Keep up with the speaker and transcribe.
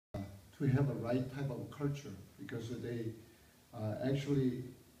to have a right type of culture, because they actually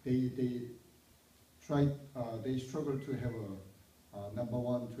they struggle to have a number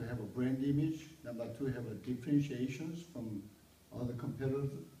one, to have a brand image, number two, have a differentiations from other competitors,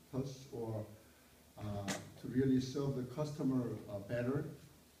 or to really serve the customer better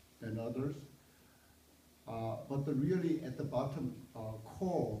than others. But really at the bottom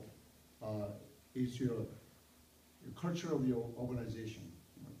core is your culture of your organization.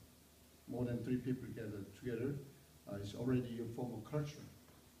 More than 3 people together, it's already your form of culture.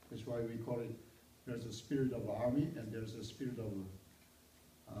 That's why we call it, there's a spirit of army and there's a spirit of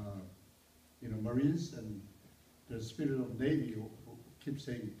Marines, and there's a spirit of Navy who keep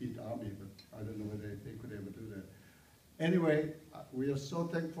saying beat army, but I don't know whether they could ever do that. Anyway, we are so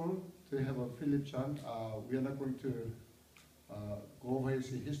thankful to have a Philip Chang. We are not going to go over his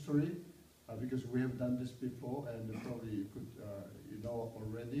history because we have done this before, and probably you could you know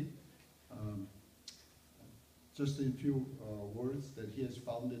already. Just a few words that he has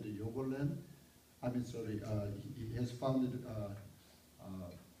founded the Yogurtland. He has founded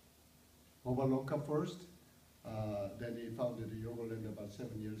Ovaloka first. Then he founded the Yogurtland about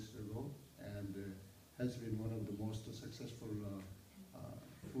 7 years ago, and has been one of the most successful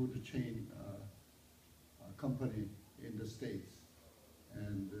food chain company in the States.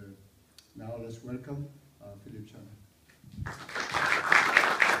 And now let's welcome Philip Chang.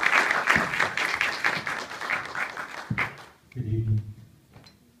 Good evening.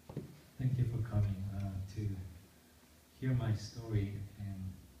 Thank you for coming to hear my story, and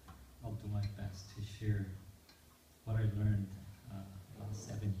I'll do my best to share what I learned last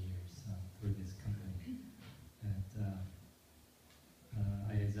 7 years through this company. And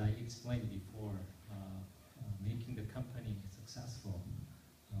as I explained before, making the company successful,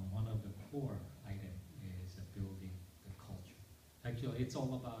 one of the core items is building the culture. Actually, it's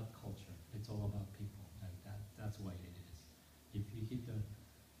all about culture. It's all about people, and that's what it is. If you hit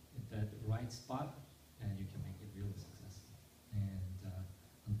that right spot, and you can make it really successful. And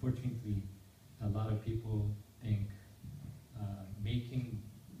unfortunately, a lot of people think making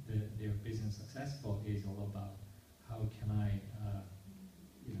their business successful is all about how can I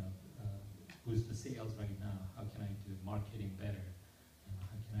boost the sales right now, how can I do marketing better,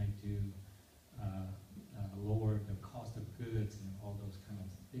 how can I do lower the cost of goods and all those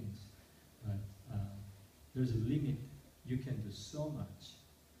kinds of things. But there's a limit. You can do so much,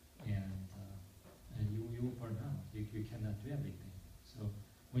 and you will burn out. You cannot do everything. So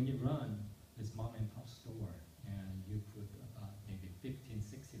when you run this mom and pop store and you put about maybe 15,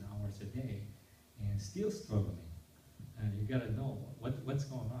 16 hours a day and still struggling, and you gotta know what's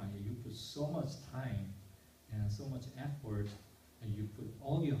going on. You put so much time and so much effort, and you put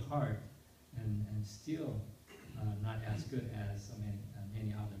all your heart, and still not as good as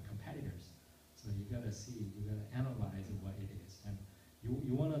many other competitors. So you gotta see, you gotta analyze what it is, and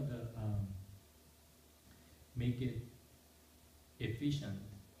you wanna make it efficient,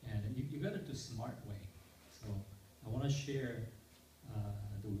 and you gotta do smart way. So I wanna share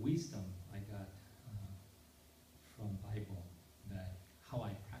the wisdom I got from Bible, that how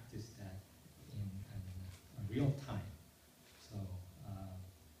I practice that in real time. So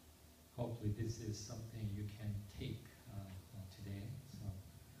hopefully this is something you can take today. So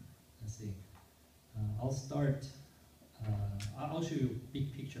let's see. I'll start. I'll show you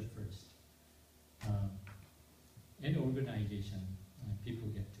big picture first. Any organization, people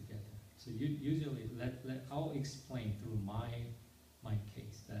get together. So usually, I'll explain through my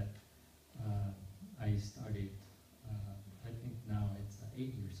case that I started. I think now it's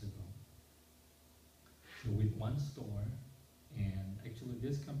 8 years ago. So with one store, and actually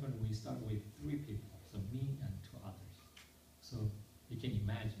this company we started with 3 people, so me and 2 others. So you can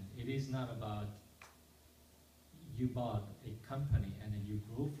imagine, it is not about you bought a company and then you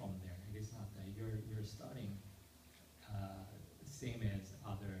grow from there. It is not that. You're starting same as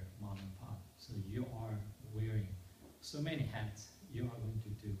other mom and pop. So you are wearing so many hats. You are going to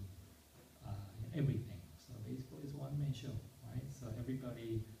do everything. So basically it's one-man show, right? So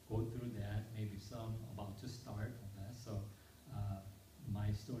everybody go through that, maybe some about to start on that. So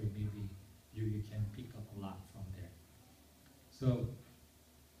my story, maybe you can pick up a lot from there. So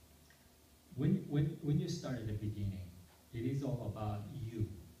when you start at the beginning, it is all about you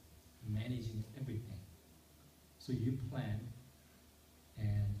managing everything. So you plan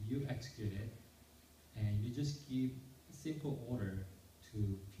and you execute it, and you just give simple order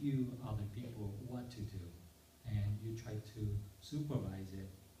to few other people what to do, and you try to supervise it,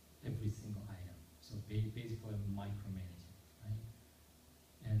 every single item. So basically micromanaging, right?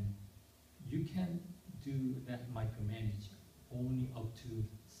 And you can do that micromanage only up to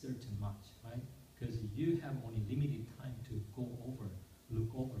certain much.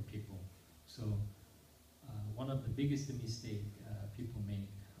 biggest mistake people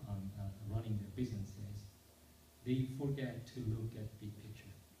make on running their business is they forget to look at big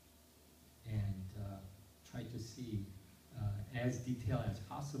picture and try to see as detailed as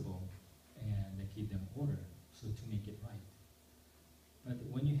possible and give them order so to make it right. But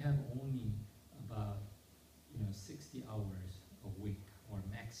when you have only about 60 hours a week or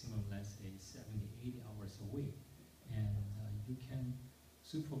maximum, let's say 70, 80 hours a week, and you can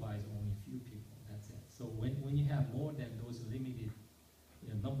supervise only few people, that's it. So when you have more than those limited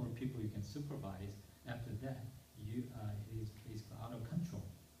number of people you can supervise, after that, it is basically out of control.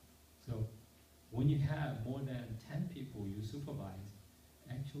 So when you have more than 10 people you supervise,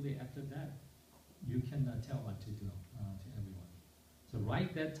 actually after that, you cannot tell what to do to everyone. So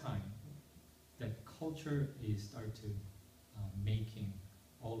right that time, that culture is start to making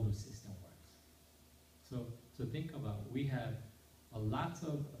all the system works. So think about, we have a lot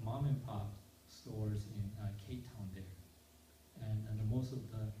of mom and pop stores in Cape Town there, and most of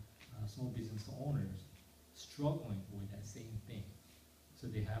the small business owners struggling with that same thing. So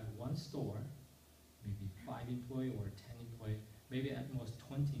they have one store, maybe 5 employees or 10 employees, maybe at most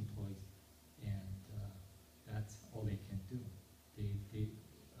 20 employees, and that's all they can do.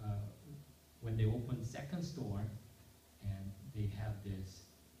 When they open second store, and they have this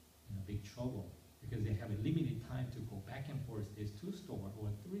big trouble because they have a limited time to go back and forth. There's 2 store or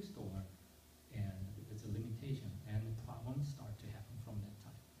 3 store, and it's a limitation, and problems start to happen from that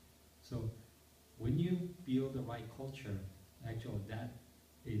time. So when you build the right culture, actually that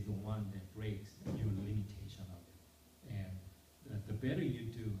is the one that breaks your limitation of it. And the better you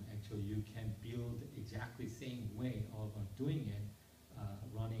do, actually you can build exactly same way of doing it,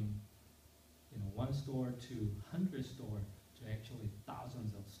 running 1 store to 100 store to actually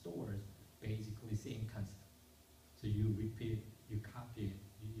thousands of stores, basically same concept. So you repeat, you copy it,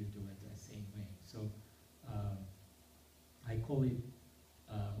 you do it the same way. So I call it,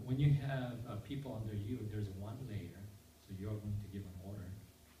 when you have people under you, there's one layer, so you're going to give an order,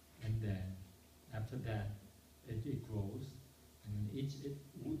 and then after that, it grows, and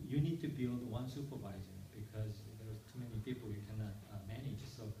you need to build one supervisor because there's too many people you cannot manage,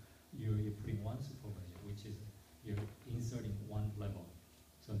 so you're putting one supervisor, which is you're inserting one level.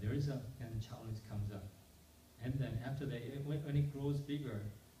 So there is a challenge comes up. And then after that, when it grows bigger,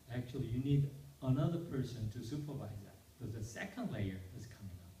 actually you need another person to supervise that. So the second layer is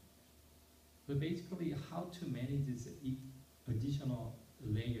coming up. So basically how to manage this additional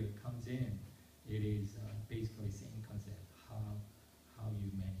layer comes in, it is basically same concept, how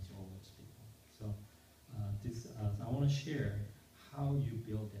you manage all those people. So I want to share how you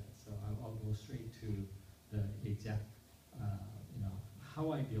build that. So I'll go straight to the exact,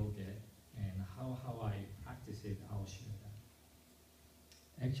 how I build it and how I practice it. I'll share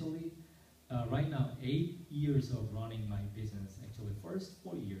that. Actually, right now, 8 years of running my business. Actually, first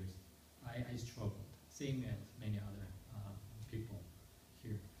 4 years, I struggled, same as many other people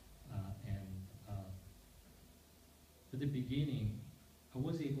here. At the beginning, I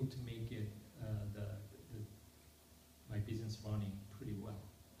was able to make it my business running pretty well.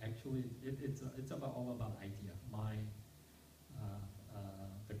 Actually, it's all about idea.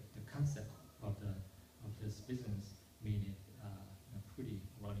 The concept of this business made it pretty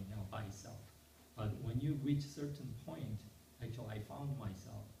running now by itself. But when you reach a certain point, actually, I found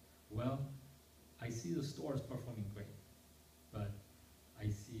myself. Well, I see the stores performing great, but I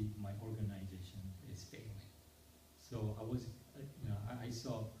see my organization is failing. So I was, I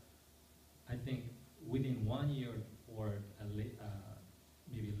saw. I think within 1 year or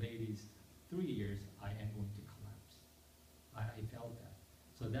maybe latest 3 years, I am going to collapse. I felt that.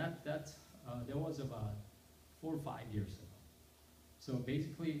 So that was about 4 or 5 years ago. So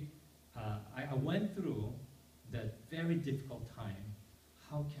basically, I went through that very difficult time.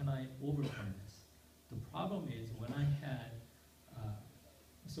 How can I overcome this? The problem is when I had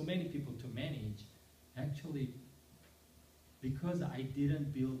so many people to manage, actually, because I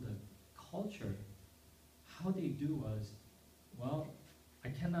didn't build a culture, how they do was, well, I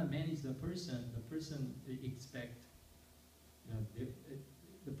cannot manage the person. The person expect,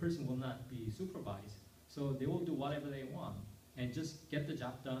 the person will not be supervised. So they will do whatever they want and just get the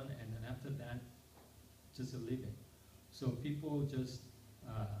job done, and then after that, just leave it. So people just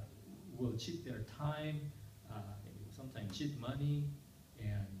will cheat their time, sometimes cheat money,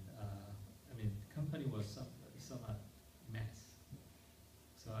 and the company was somewhat mess.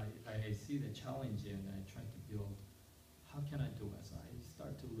 So I see the challenge and I try to build, how can I do it? So I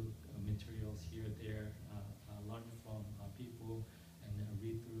start to look materials here, there, learn from people, and then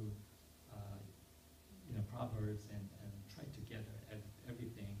read through Proverbs and try to gather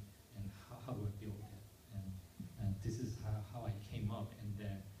everything and how we build it. And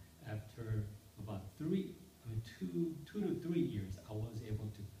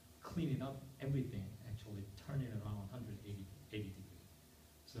everything, actually turn it around 180 degrees.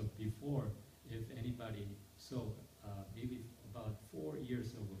 So before, if anybody, maybe about 4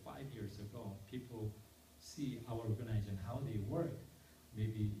 years ago, 5 years ago, people see our organization, how they work,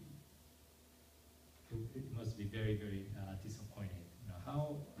 maybe it must be very, very disappointing.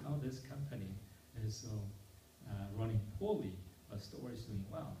 How this company is running poorly, but store is doing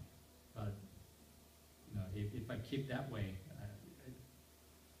well. But if I keep that way,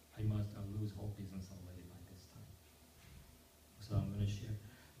 I must lose whole business already by this time. So I'm going to share.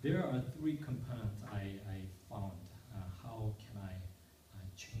 There are 3 components I found. How can I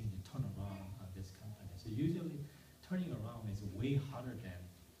change and turn around this company? So usually turning around is way harder than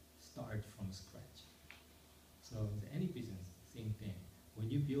start from scratch. So any business, same thing. When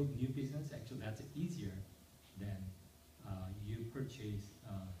you build new business, actually that's easier than you purchase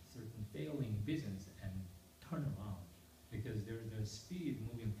certain failing business and turn around, because there's speed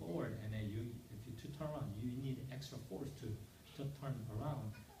moving forward, and then if you turn around, you need extra force to turn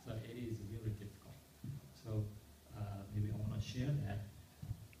around. So it is really difficult. So maybe I want to share that.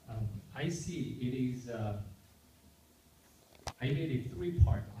 I see it is. I made it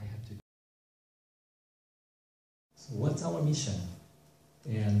 3-part. I have to. So what's our mission?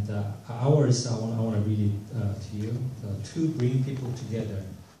 And ours, I want to read it to you. To bring people together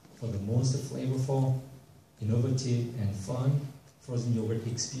for the most flavorful, innovative, and fun frozen yogurt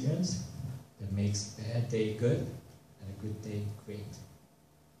experience that makes bad day good and a good day great.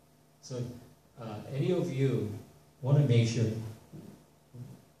 So any of you want to make sure,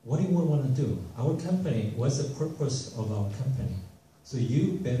 what do you want to do? Our company, what's the purpose of our company? So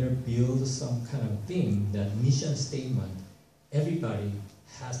you better build some kind of thing, that mission statement. Everybody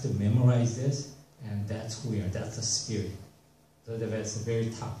has to memorize this, and that's the spirit. So that's the very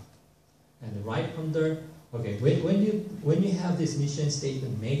top. And right under, okay, when you have this mission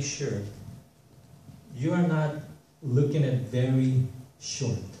statement, make sure you are not looking at very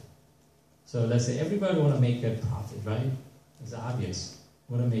short. So let's say everybody want to make a profit, right? It's obvious.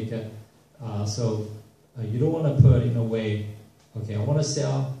 Want to make a, you don't want to put in a way, okay, I want to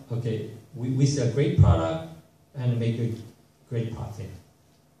sell, okay, we sell great product and make a great profit.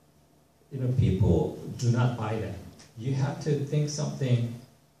 People do not buy that. You have to think something,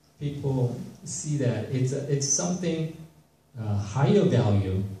 people see that it's something higher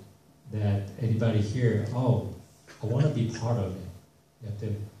value that anybody here, oh, I want to be part of it. You have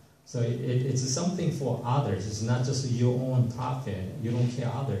to, so it's something for others. It's not just your own profit. You don't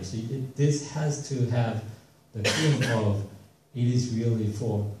care others. This has to have the feeling of it is really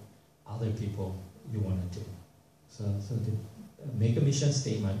for other people you want to do. So make a mission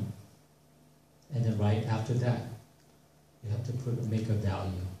statement, and then right after that, you have to make a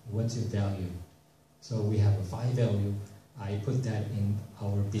value. What's your value? So we have a 5 value. I put that in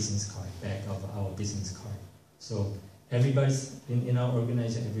our business card, back of our business card. So everybody's in our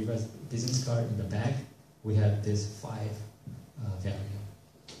organization, everybody's business card in the back, we have this 5 value.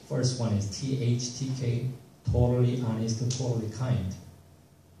 First one is THTK, totally honest, totally kind.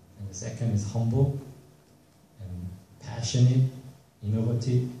 And the second is humble and passionate,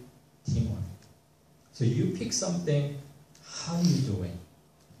 innovative, teamwork. So you pick something, how do you do it,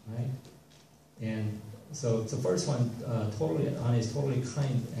 right? And so the first one, totally honest, totally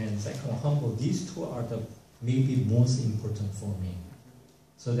kind, and second one, humble. These 2 are the maybe most important for me.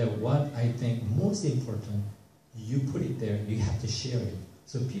 So that what I think most important, you put it there, you have to share it.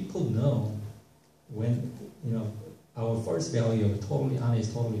 So people know when, our first value of totally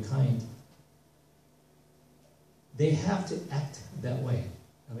honest, totally kind, they have to act that way.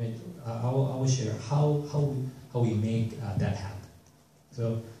 I mean, I will share how we make that happen.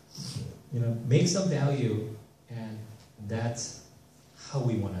 So, make some value, and that's how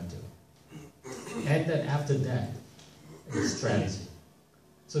we want to do. And then after that, is strategy.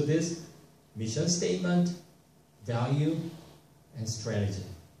 So this mission statement, value, and strategy.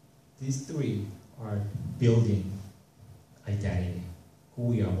 These 3 are building identity, who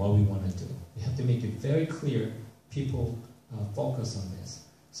we are, what we want to do. We have to make it very clear. People focus on this.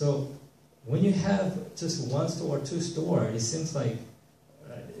 So when you have just 1 store or 2 stores, it seems like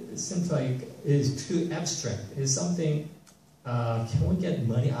it's too abstract. It's something. Can we get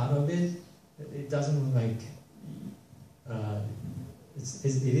money out of it? It doesn't look like.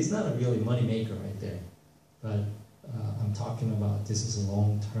 It is not a really money maker right there. But I'm talking about this is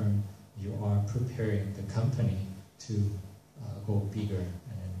long term. You are preparing the company to go bigger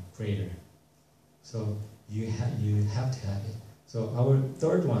and greater. So you have to have it. So our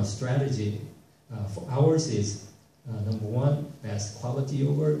third one, strategy, for ours is number 1, best quality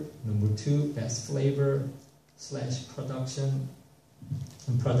yogurt. Number 2, best flavor / production.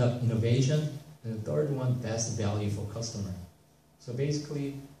 and product innovation. And the third one, best value for customer. So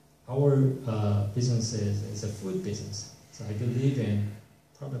basically, our business is a food business. So I believe in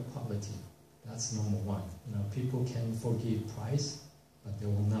product quality. That's number one. You know, people can forgive price, but they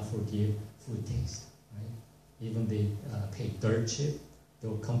will not forgive food taste, right? Even they pay dirt cheap, they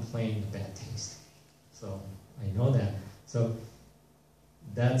will complain bad taste. So I know that. So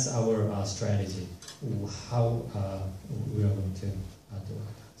that's our strategy. How we are going to do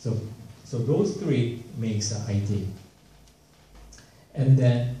it. So those three makes an idea. And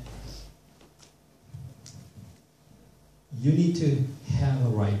then you need to have the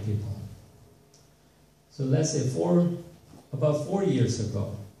right people. So let's say about 4 years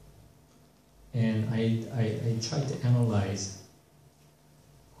ago, and I tried to analyze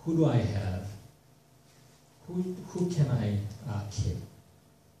who do I have, who can I keep,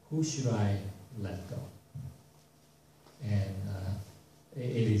 who should I let go, and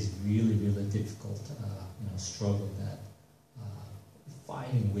it is really, really difficult, struggle that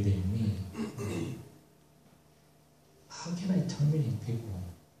fighting within me. How can I terminate people?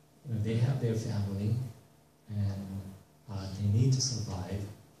 You know, they have their family, and they need to survive.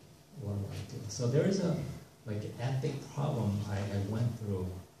 What do I do? So there is a ethic problem I went through,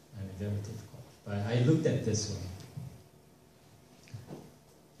 and it's very difficult. But I looked at it this way.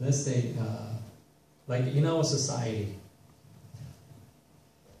 Let's say, like in our society,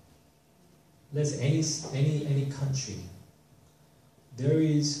 let's any country, there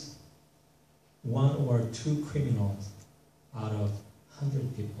is 1 or 2 criminals out of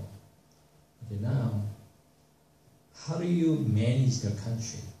 100 people. Okay, now, how do you manage the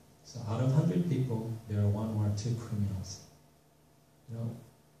country? So out of 100 people, there are 1 or 2 criminals. You know,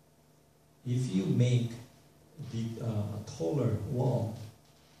 if you make a taller wall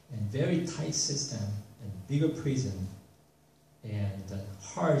and very tight system and bigger prison and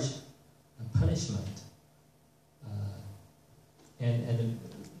harsh punishment and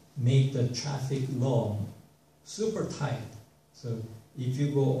make the traffic law super tight. So if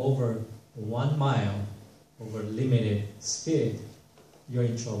you go over 1 mile over limited speed, you're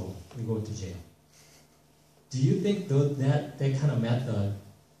in trouble. You go to jail. Do you think that kind of method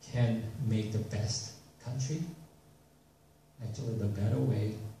can make the best country? Actually, the better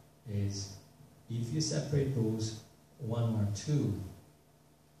way is if you separate those 1 or 2,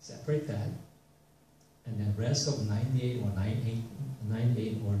 separate that, and then rest of 98 or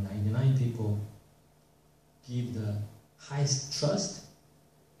 99 people give the highest trust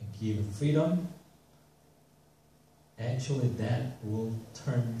and give freedom. Actually, that will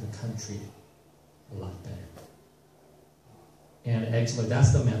turn the country a lot better. And actually,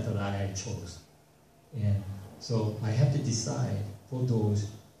 that's the method I chose. And so I have to decide for those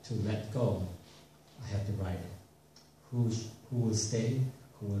to let go. I have to write it. Who will stay,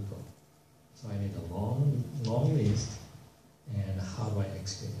 who will go. So I made a long list, and how do I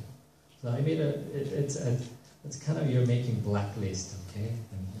execute it? So I made it's kind of you're making blacklist, okay,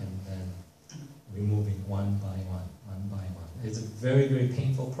 and removing one by one. It's a very, very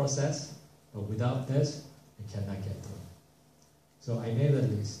painful process, but without this, you cannot get through. So I made a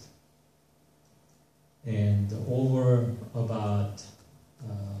list, and over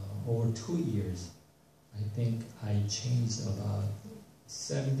 2 years, I think I changed about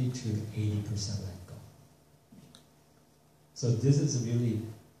 70 to 80% let go. So this is a really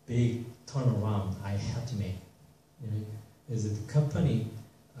big turnaround I have to make. You know, is that the company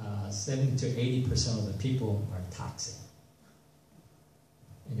 70 to 80% of the people are toxic.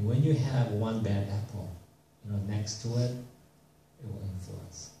 And when you have one bad apple, next to it, it will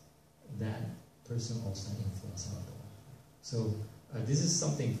influence. That person also influence another one. So this is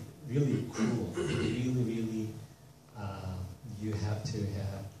something really cool. Really, you have to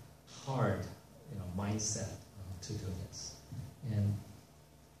have hard, mindset to do this. And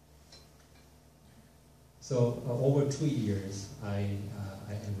so over 2 years, I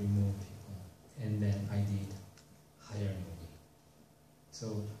removed people, and then I did hiring.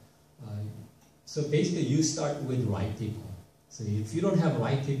 So basically, you start with right people. So if you don't have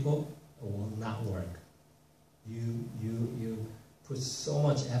right people, it will not work. You put so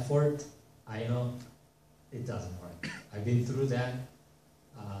much effort. I know it doesn't work. I've been through that.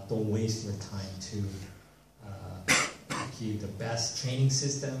 Don't waste your time to keep the best training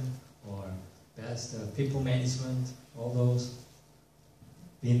system or best people management. All those.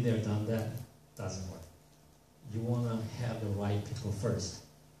 Been there, done that. Doesn't work. You want to have the right people first.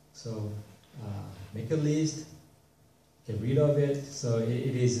 So make a list, get rid of it. So it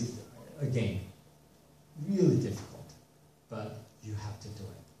is, again, really difficult, but you have to do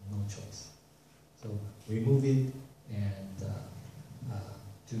it, no choice. So remove it and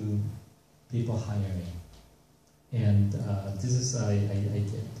to people hiring. And this is I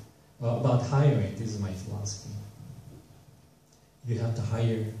did. About hiring, this is my philosophy. You have to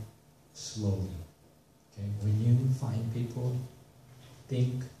hire slowly. Okay? When you find people,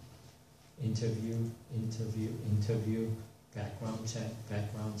 think, interview, background check,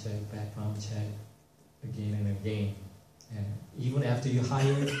 again and again. And even after you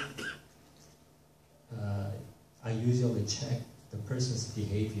hire, I usually check the person's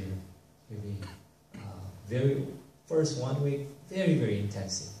behavior. Maybe very first 1 week, very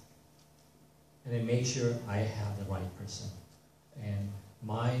intensive, and then make sure I have the right person. And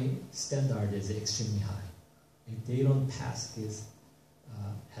my standard is extremely high. If they don't pass this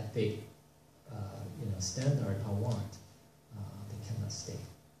ethic, standard I want, they cannot stay.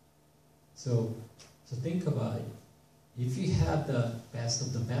 So think about it. If you have the best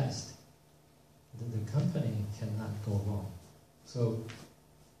of the best, the company cannot go wrong. So,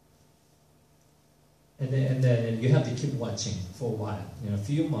 and then you have to keep watching for a while. A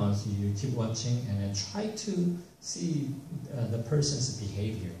few months you keep watching and then try to see the person's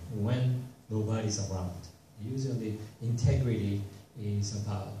behavior when nobody's around. Usually, integrity is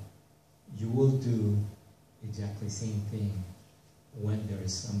about you will do exactly the same thing when there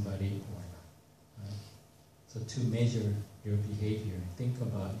is somebody or not. Right? So to measure your behavior, think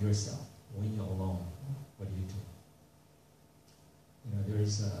about yourself when you're alone. What do you do?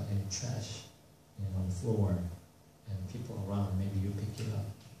 There's any trash on the floor and people around, maybe you pick it up,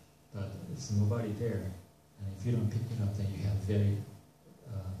 but there's nobody there. And if you don't pick it up, then you have very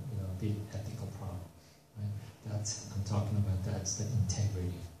big ethical problem. Right? I'm talking about that's the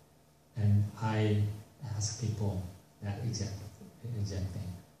integrity. And I ask people that exact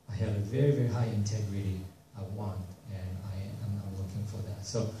thing. I have a very high integrity I want, and I'm looking for that.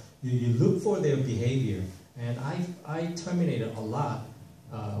 So you look for their behavior, and I terminated a lot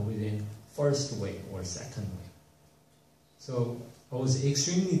within first week or second week. So I was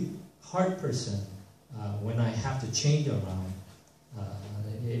extremely hard person when I have to change around.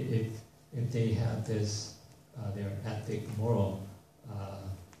 If they have this their ethic, moral,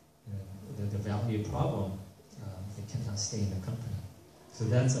 the value problem, they cannot stay in the company. So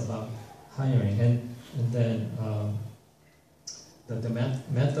that's about hiring. And then the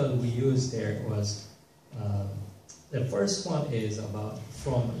method we used there was, the first one is about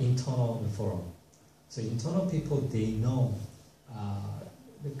from internal referral. So internal people, they know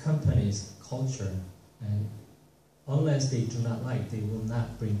the company's culture, and unless they do not like, they will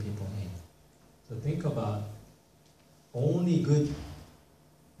not bring people in. So think about only good,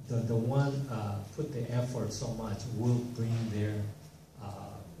 the one put the effort so much will bring their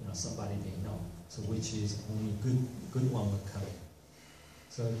somebody they know. So which is only good one will come in.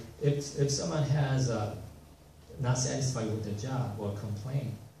 So if someone has not satisfied with the job or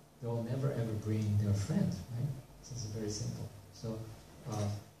complain, they'll never ever bring their friend, right? So it's very simple. So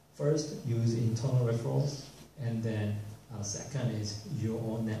first use internal referrals, and then second is your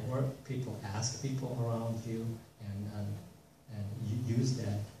own network. People ask people around you, and you use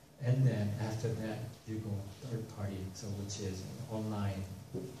that. And then after that, you go third party, so which is online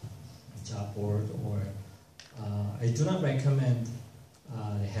job board, or I do not recommend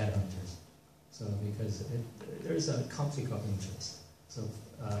the headhunters. So because there's a conflict of interest. So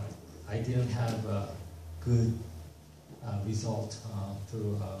I didn't have a good result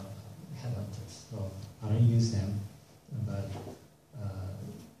through headhunters. So I don't use them, but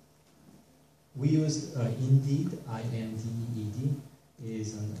we use Indeed, INDEED,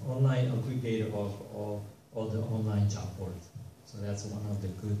 is an online aggregator of all the online job boards. So that's one of the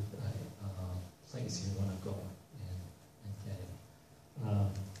good places you want to go and get it.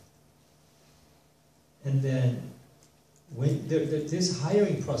 And then when this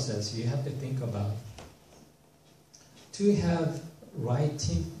hiring process, you have to think about to have right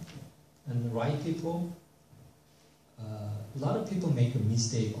team and right people. A lot of people make a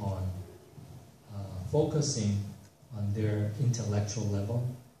mistake on focusing on their intellectual level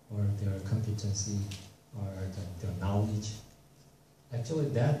or their competency or their knowledge. Actually,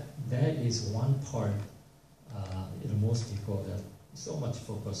 that is one part most people that so much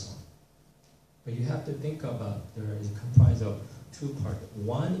focus on. But you have to think about there is comprised of two parts.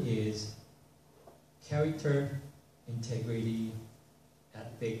 One is character, integrity,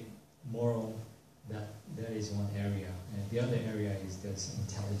 ethic, moral. That is one area, and the other area is this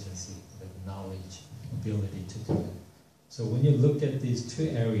intelligence, the knowledge, ability to do it. So when you look at these two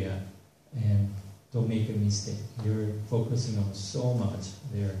areas, and don't make a mistake, you're focusing on so much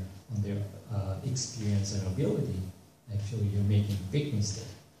on their experience and ability. Actually, you're making a big mistake.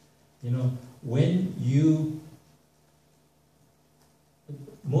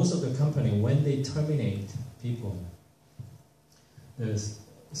 most of the company, when they terminate people, there's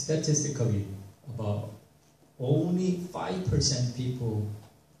statistically about only 5% people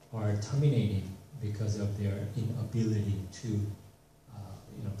are terminated because of their inability to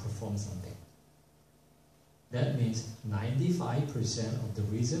perform something. That means 95% of the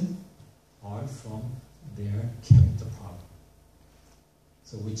reason are from their character problem.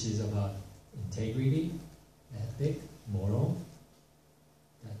 So which is about integrity, ethic, moral,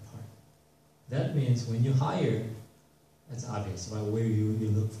 that part. That means when you hire, it's obvious, right, where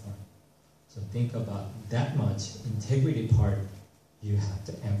you look for. So think about that much integrity part you have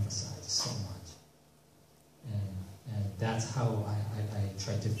to emphasize so much. And that's how I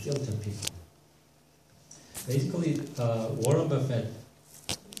try to filter people. Basically, Warren Buffett,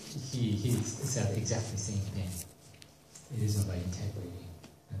 he said exactly the same thing. It is about integrity.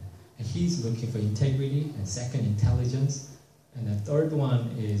 And he's looking for integrity, and second, intelligence, and the third one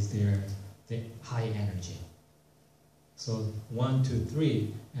is the high energy. So 1, 2,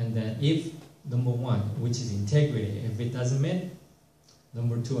 3, and then if number 1, which is integrity, if it doesn't meet,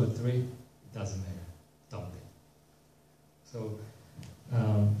 number 2 or 3, it doesn't matter. Dump it.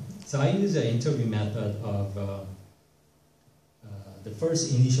 So I use the interview method of the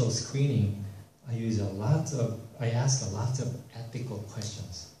first initial screening. I ask a lot of ethical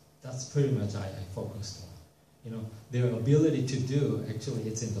questions. That's pretty much I focused on. Their ability to do, actually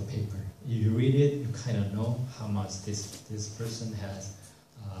it's in the paper. You read it, you kind of know how much this person has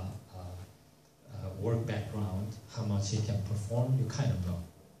work background, how much he can perform, you kind of know.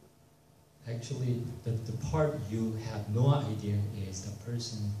 Actually, the part you have no idea is the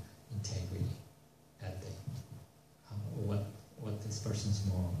person's integrity, ethic, what this person's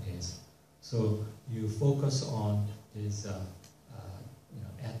moral is. So you focus on these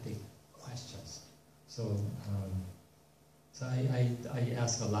ethic questions. So I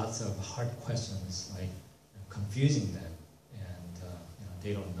ask a lot of hard questions, like confusing them, and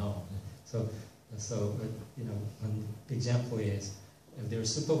they don't know. So an example is, if their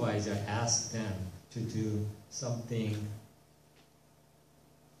supervisor asks them to do something,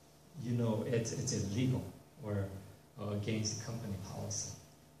 it's illegal or against the company policy,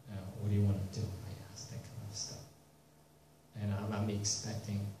 what do you want to do? I ask that kind of stuff. And I'm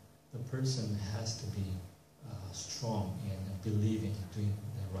expecting the person has to be strong in believing doing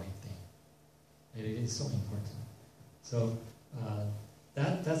the right thing. It is so important. So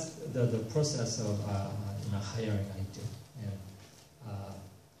that's the process of hiring I do.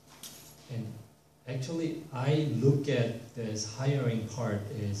 And actually, I look at this hiring part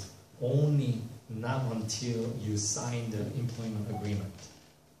is only not until you sign the employment agreement.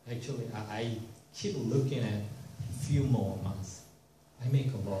 Actually, I keep looking at a few more months. I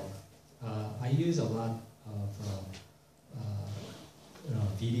make a lot. I use a lot of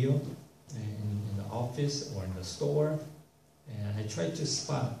video in the office or in the store, and I try to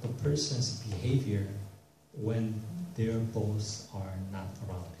spot the person's behavior when their boss are not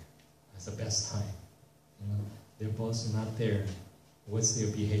around. That's the best time. Their boss is not there. What's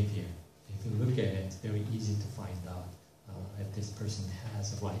their behavior? If you look at it, it's very easy to find out if this person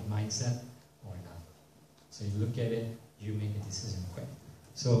has the right mindset or not. So you look at it, you make a decision quick.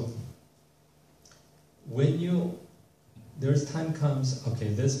 So when there's time comes, okay,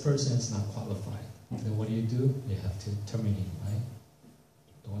 this person is not qualified. Then what do? You have to terminate, right?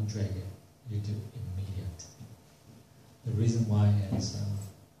 Don't drag it. You do immediate. The reason why is,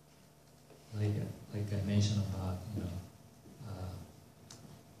 like I mentioned about,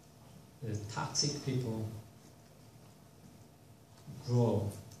 the toxic people grow,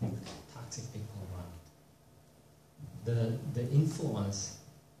 toxic people around. The influence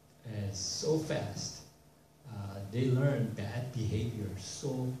is so fast. They learn bad behavior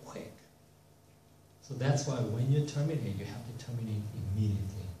so quick. So that's why when you terminate, you have to terminate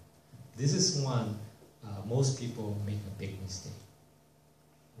immediately. This is one most people make a big mistake.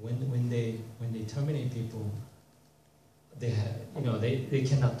 When they terminate people, they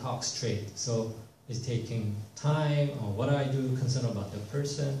cannot talk straight. So it's taking time, or what do I do, concerned about the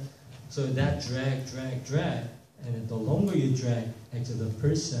person. So that drag, and the longer you drag, actually the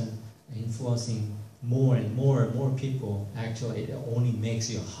person influencing more and more people, actually it only makes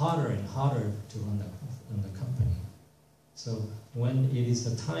you harder and harder to run the company. So when it is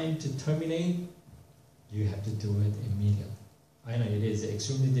the time to terminate, you have to do it immediately. I know it is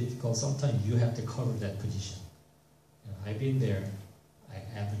extremely difficult. Sometimes you have to cover that position. I've been there.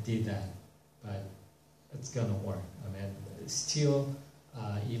 I ever did that, but it's gonna work. I mean, still,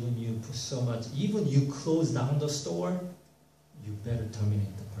 even you put so much, even you close down the store, you better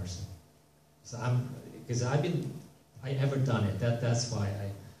terminate the person. So because I've been I ever done it. That's why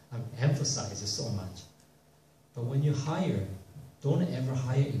I emphasize it so much. But when you hire, don't ever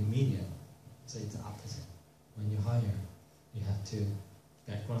hire immediately. So it's the opposite. When you hire, you have to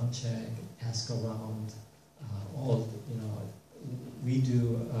background check, ask around, all, we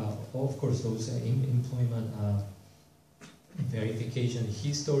do, of course, those employment verification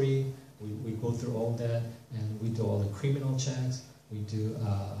history, we go through all that, and we do all the criminal checks, we do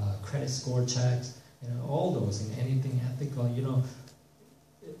credit score checks, all those, and anything ethical,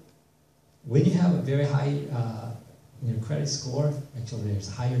 when you have a very high credit score, actually there's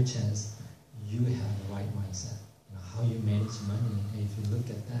a higher chance you have the right mindset. How you manage money, and if you look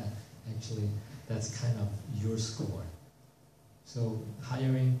at that, actually that's kind of your score. So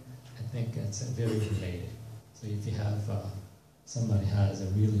hiring, I think it's very related. So if you have somebody has a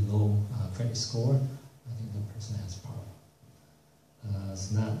really low credit score, I think the person has a problem.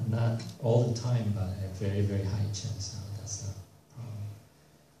 It's not all the time, but a very, very high chance that's the problem.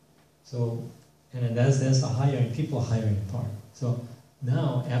 So, and then that's the hiring, people hiring part. So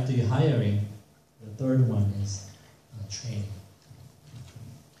now, after you're hiring, the third one is training.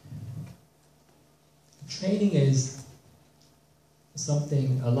 Training is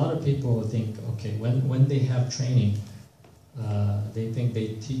something a lot of people think, okay, when they have training, they think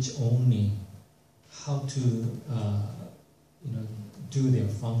they teach only how to do their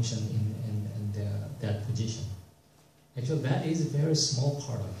function in that position. Actually, that is a very small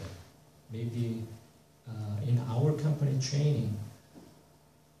part of it. Maybe in our company training,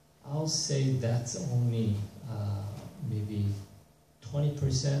 I'll say that's only maybe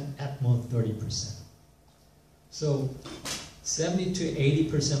 20%, at most 30%. So 70 to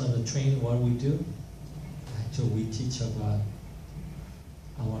 80% of the training, what we do, actually we teach about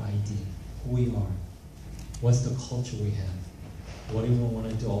our idea, who we are, what's the culture we have, what do we want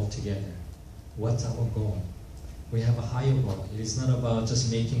to do all together, what's our goal. We have a higher goal. It is not about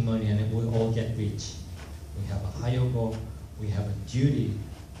just making money and then we'll all get rich. We have a higher goal. We have a duty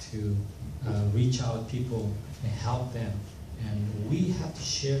to reach out people and help them. And we have to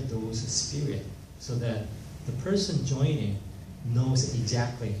share those spirit so that the person joining knows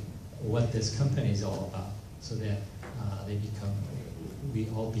exactly what this company is all about, so that we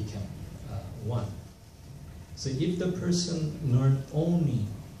all become one. So if the person learned only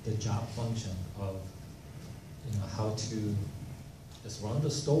the job function of how to just run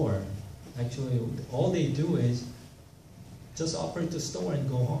the store, actually all they do is just operate the store and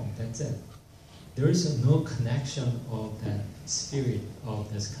go home. That's it. There is no connection of that spirit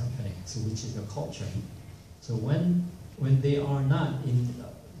of this company, so which is the culture. So when they are not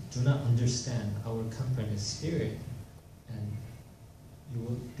do not understand our company's spirit, and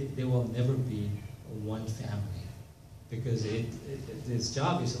they will never be one family, because this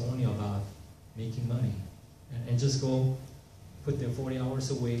job is only about making money, and just go put their 40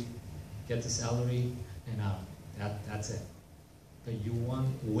 hours a week, get the salary, and out. That's it. But you want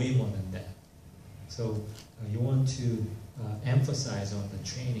way more than that. So you want to emphasize on the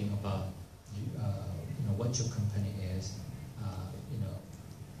training about what your company is,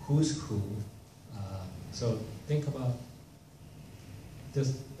 who's who. So think about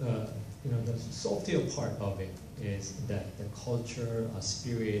this. The softer part of it is that the culture,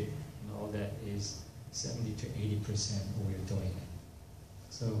 spirit, and all that is 70 to 80% what we're doing it.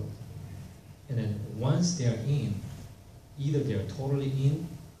 So, and then once they're in, either they're totally in,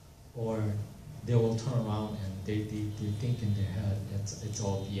 or they will turn around and they think in their head it's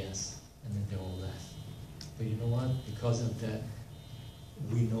all BS, and then they all left. But you know what? Because of that,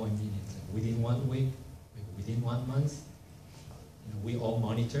 we know immediately. Within 1 week, within 1 month, we all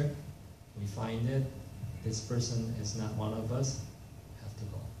monitor. We find it. This person is not one of us. Have to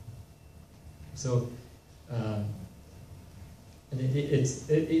go. So, and it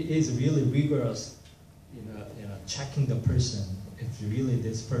is really rigorous. Checking the person. If really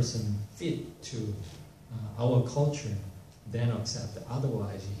this person fit to our culture, then accept it.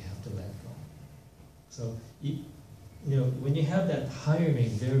 Otherwise, you have to let go. So, when you have that hiring,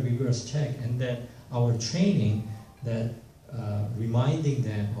 very rigorous check, and then our training, that reminding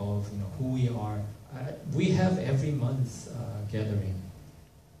them of who we are. We have every month gathering,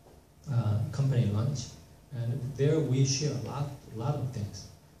 company lunch, and there we share a lot of things.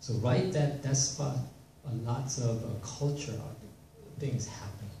 So right that spot, lots of culture things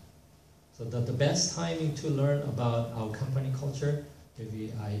happening. So the best timing to learn about our company culture,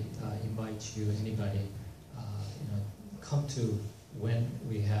 maybe I invite you, anybody, come to when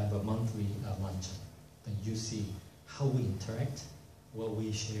we have a monthly lunch, and you see how we interact, what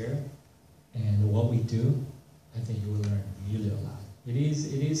we share, and what we do. I think you will learn really a lot. It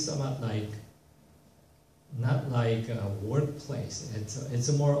is somewhat like not like a workplace.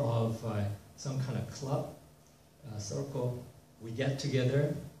 It's more of some kind of club, circle. We get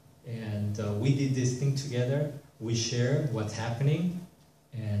together and we did this thing together. We share what's happening,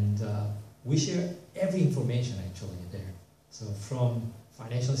 and we share every information actually there. So from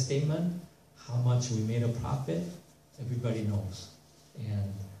financial statement, how much we made a profit, everybody knows.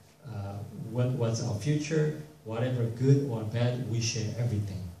 And what's our future, whatever good or bad, we share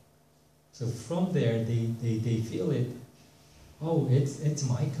everything. So from there, they feel it, oh, it's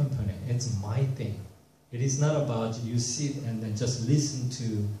my company, it's my thing. It is not about you sit and then just listen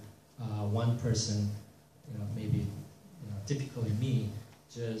to one person, maybe typically me,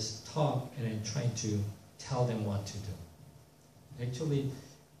 just talk and then try to tell them what to do. Actually,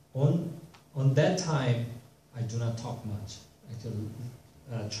 on that time, I do not talk much.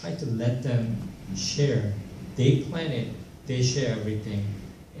 I try to let them share. They plan it, they share everything,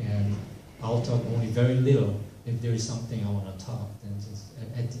 and I'll talk only very little. If there is something I want to talk, then just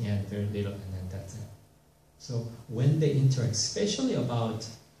at the end, very little, and then that's it. So when they interact, especially about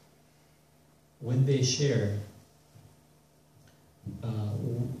when they share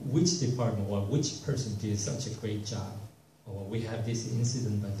which department or which person did such a great job, or we have this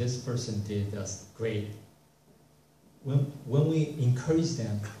incident, but this person did us great. When we encourage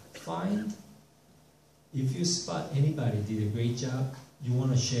them, find, if you spot anybody did a great job, you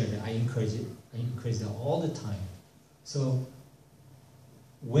want to share that. I encourage it. I encourage that all the time. So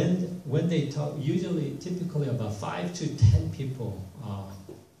when they talk, typically about 5 to 10 people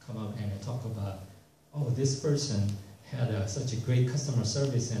come up and talk about, oh, this person had such a great customer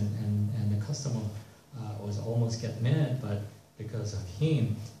service, and the customer was almost get mad, but because of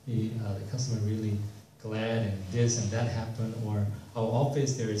him, the customer really glad, and this and that happened. Or our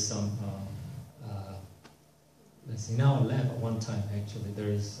office, there is some, let's see, in our lab at one time actually, there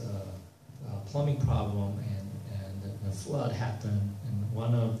is a plumbing problem, and the flood happened, and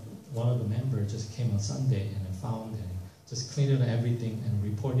one of the members just came on Sunday and found and just cleaned up everything and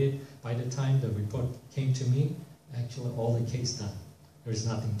reported. By the time the report came to me, actually all the case done. There's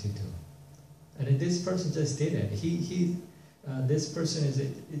nothing to do. And then this person just did it. This person is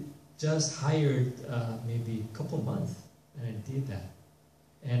just hired maybe a couple months and did that.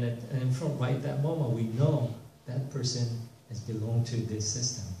 And from right that moment, we know that person has belonged to this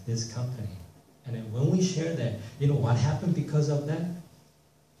system, this company. And then when we share that, what happened because of that?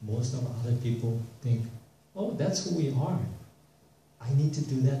 Most of other people think, oh, that's who we are. I need to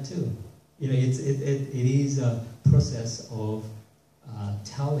do that too. It is a process of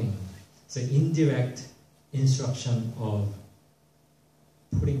telling. It's an indirect instruction of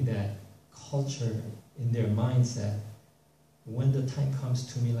putting that culture in their mindset. When the time comes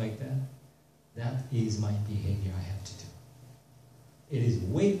to me like that, that is my behavior I have to do. It is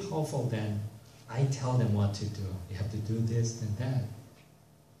way powerful than I tell them what to do. You have to do this and that.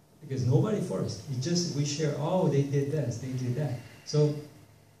 Because nobody forced. We share, oh, they did this, they did that. So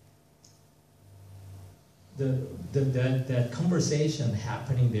that conversation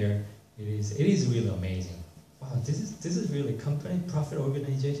happening there, it is really amazing. Wow, this is really company profit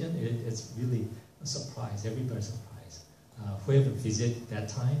organization. It's really a surprise. Everybody's surprised. Whoever visit that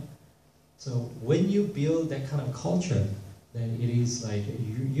time. So when you build that kind of culture, then it is like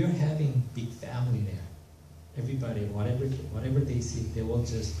you're having big family there. Everybody, whatever they see, they will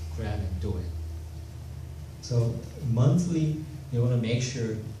just grab and do it. So monthly, they want to make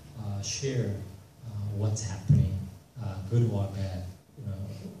sure share what's happening, good or bad.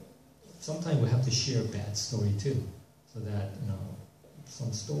 Sometimes we have to share a bad story too, so that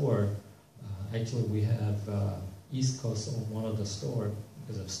some store. Actually, we have East Coast on one of the store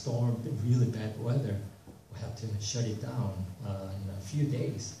because of storm, really bad weather. We have to shut it down in a few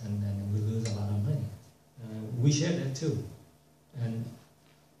days, and then we lose a lot of money. We share that too, and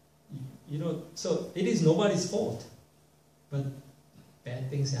so it is nobody's fault, but bad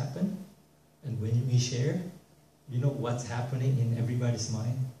things happen, and when we share, what's happening in everybody's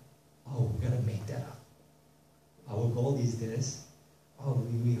mind. Oh, we gotta make that up. Our goal is this. Oh,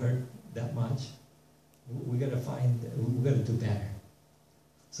 we heard that much. We gotta do better.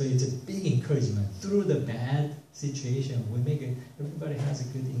 So it's a big encouragement. Through the bad situation, we make it, everybody has a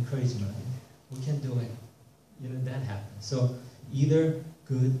good encouragement. We can do it. That happens. So either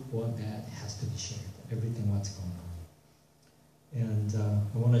good or bad has to be shared. Everything what's going on. And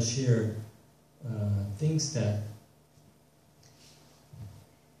I want to share things that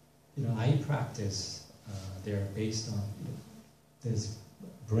I practice. They're based on this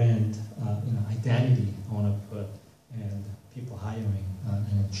brand identity I want to put, and people hiring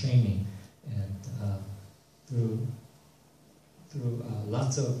and training, and through through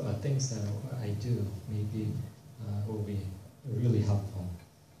lots of things that I do, maybe will be really helpful.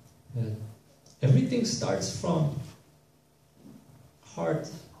 But everything starts from heart,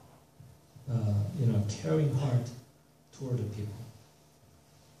 caring heart toward the people.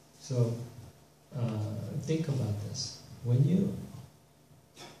 So think about this. When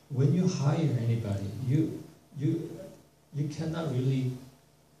you hire anybody, you cannot really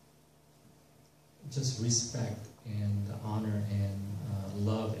just respect and honor and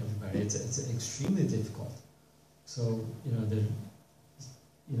love everybody. It's extremely difficult. So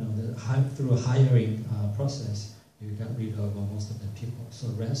through a hiring process, you got rid of most of the people. So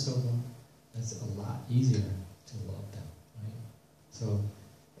the rest of them, it's a lot easier to love them, right? So,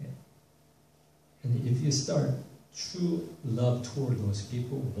 and if you start true love toward those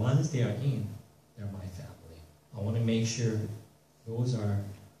people, once they are in, they're my family. I want to make sure those are,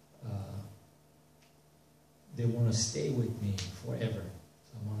 they want to stay with me forever.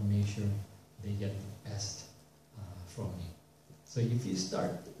 So I want to make sure they get the best from me. So if you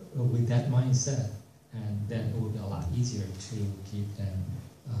start with that mindset, and then it will be a lot easier to give them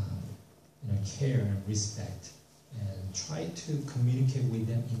care and respect, and try to communicate with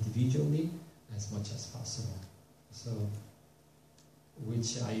them individually as much as possible. So,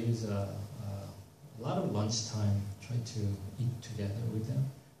 which I use a lot of lunchtime, try to eat together with them,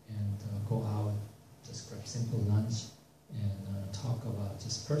 and go out, just grab simple lunch, and talk about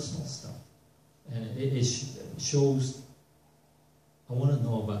just personal stuff. And it shows, I want to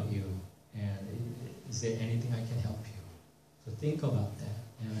know about you, and is there anything I can help you? So think about that.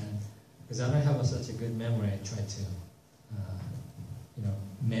 And because I don't have such a good memory, I try to,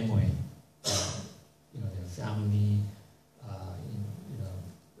 memory, their family,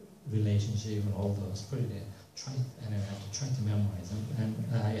 relationship, and all those. Put it there. And I have to try to memorize them.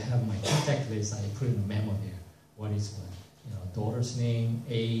 And I have my contact list. I put in a memo there. What is what? Daughter's name,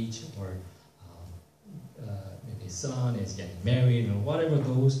 age, or maybe son is getting married, or whatever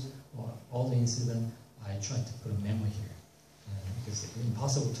those, or all the incident. I try to put a memo here. Because it's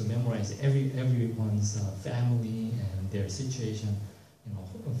impossible to memorize everyone's family and their situation,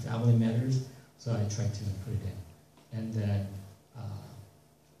 family matters. So I try to put it in. And then,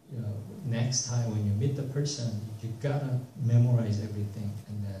 next time when you meet the person, you gotta memorize everything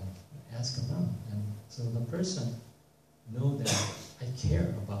and then ask about. And so the person know that I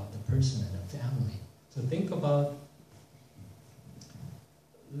care about the person and the family. So think about,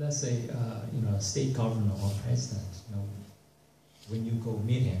 let's say, a state governor or president. When you go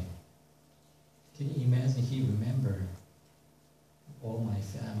meet him, can you imagine he remember all my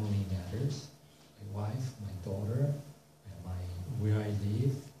family matters, my wife, my daughter, and where I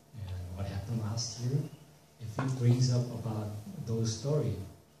live, and what happened last year? If he brings up about those stories,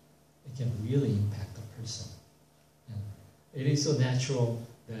 it can really impact the person. And it is so natural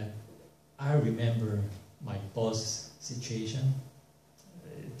that I remember my boss situation.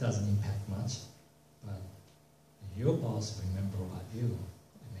 It doesn't impact much, but your boss remember about you,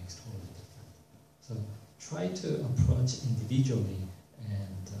 it makes totally different. So try to approach individually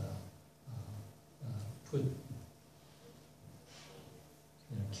and put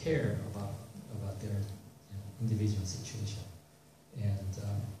care about their individual situation. And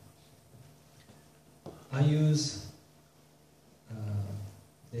I use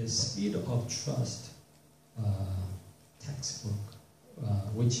the Speed of Trust textbook,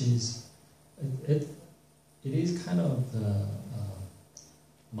 which is it is kind of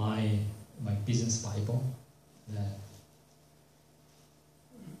my business Bible, that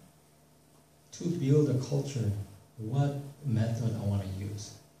to build a culture, what method I want to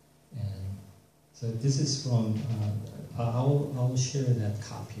use. And so this is from, I'll share that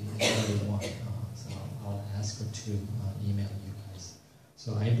copy if you want. So I'll ask her to email you guys.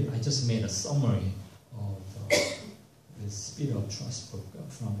 So I just made a summary of the Speed of Trust book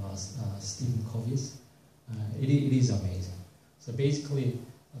from Stephen Covey's. It is amazing. So basically,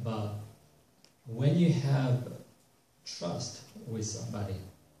 about when you have trust with somebody,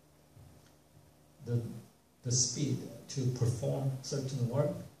 the speed to perform certain work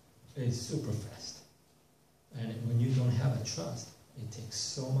is super fast. And when you don't have a trust, it takes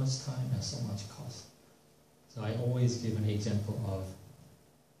so much time and so much cost. So I always give an example of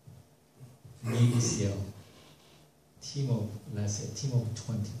Navy SEAL let's say team of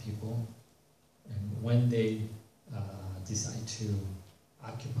 20 people, and when they decide to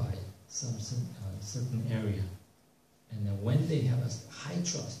occupy some certain area, and then when they have a high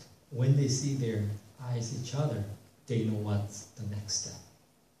trust, when they see their eyes each other, they know what's the next step.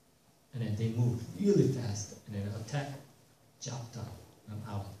 And then they move really fast, and then attack, job done, I'm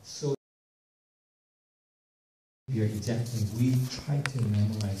out. So behavior exactly, we try to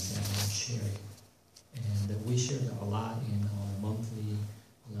memorize that and share it. And we share that a lot in our monthly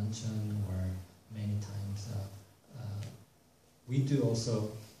luncheon or many times. We do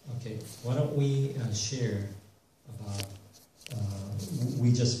also, okay, why don't we share about,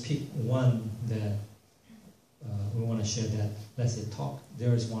 we just pick one that we want to share that, let's say talk,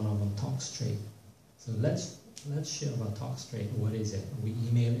 there is one of them, Talk Straight. So let's share about Talk Straight. What is it? We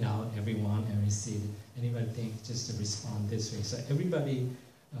email it out, everyone, and receive it. Anybody think just to respond this way? So everybody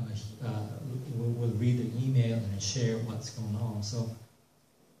will read the email and share what's going on. So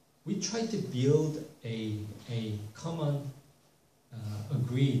we try to build a common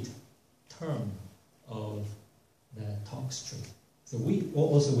agreed term of the Talk Straight. So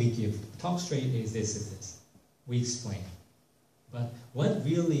we give Talk Straight is this. We explain. But what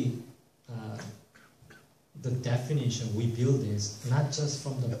really the definition we build is not just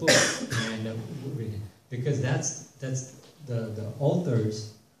from the book and because that's the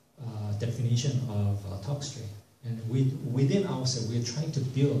author's definition of Talk Straight. And within ourselves, we're trying to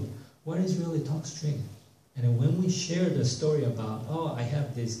build what is really Talk Straight. And when we share the story about, oh, I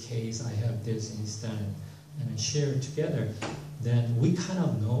have this case, I have this instance, and share it together, then we kind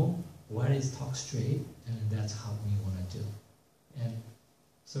of know what is Talk Straight, and that's how we want to do. And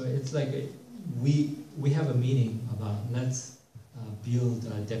so it's like we have a meeting about let's build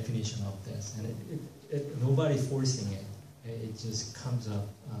a definition of this, and nobody forcing it. It just comes up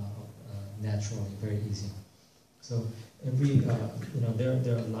naturally, very easy. So every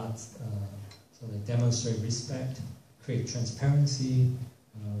there are lots. So they demonstrate respect, create transparency,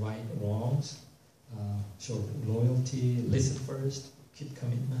 right wrongs, show loyalty, listen first, keep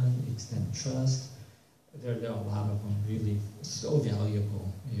commitment, extend trust. There are a lot of them, really so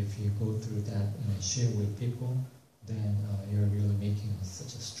valuable. If you go through that and share with people, then you're really making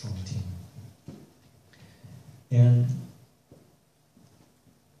such a strong team. And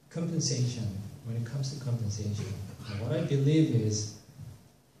compensation, when it comes to compensation, what I believe is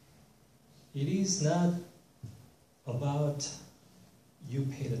it is not about you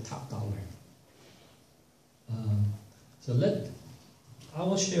pay the top dollar. I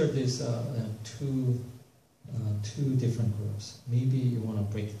will share this two different groups. Maybe you want to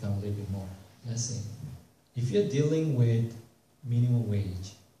break it down a little bit more. Let's say, if you're dealing with minimum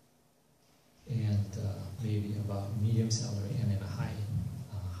wage and maybe about medium salary and then a high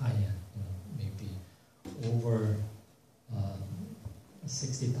end, maybe over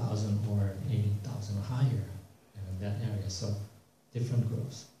 60,000 or 80,000 or higher in that area. So different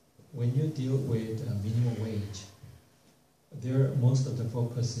groups. When you deal with minimum wage, most of the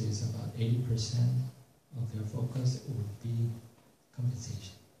focus is about 80% of their focus would be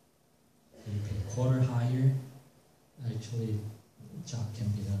compensation. You pay a quarter higher, actually the job can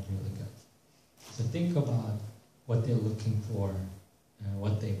be done really good. So think about what they're looking for and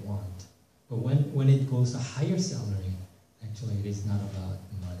what they want. But when it goes to higher salary, actually it is not about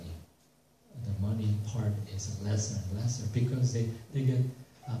money. The money part is lesser and lesser because they get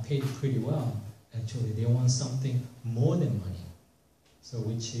paid pretty well. Actually, they want something more than money. So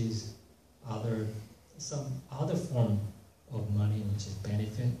which is some other form of money, which is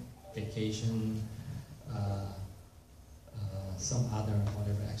benefit, vacation, some other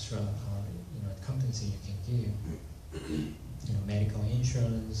whatever extra compensation you can give. Medical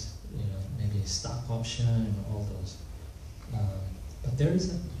insurance, maybe stock option and all those. But there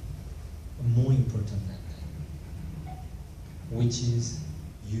is a more important than that, which is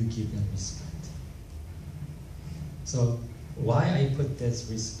you give them respect. So why I put this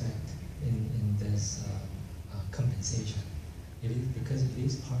respect in this compensation? It is because it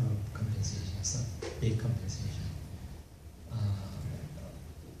is part of compensation. It's a big compensation.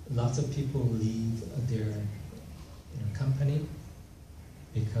 Lots of people leave their company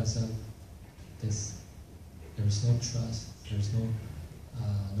because of this. There is no trust. There is no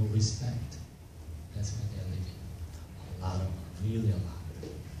respect. That's why they're leaving. A lot of them, really a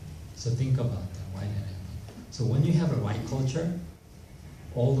lot. So think about that. Why that happened? So when you have a right culture,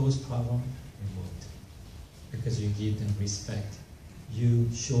 all those problems removed because you give them respect. You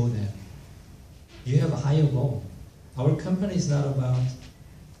show them you have a higher goal. Our company is not about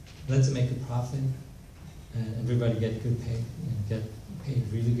let's make a profit and everybody get good pay and get paid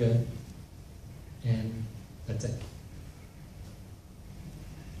really good and that's it.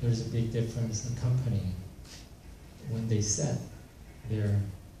 There's a big difference in the company when they set their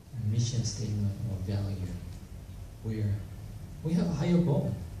mission statement or value where we have a higher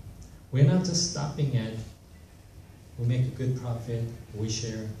goal. We're not just stopping at we make a good profit, we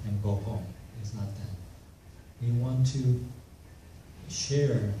share and go home. It's not that. We want to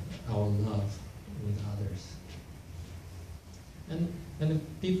share our love with others. And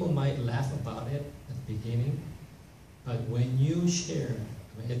people might laugh about it at the beginning, but when you share,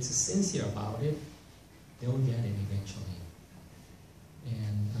 when it's sincere about it, they'll get it eventually.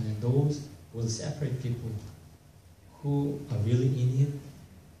 And those will separate people who are really in it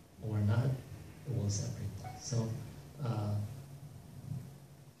or not, will separate them. So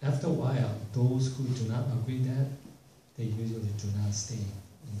after a while, those who do not agree that, they usually do not stay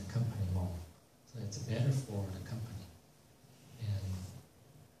in the company long. So it's better for the company.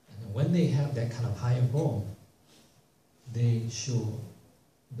 And when they have that kind of higher goal, they show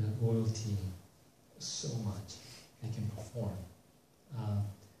the loyalty so much they can perform.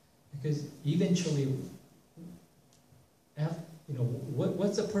 Because eventually,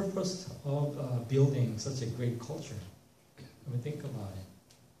 what's the purpose of building such a great culture? I mean, think about it.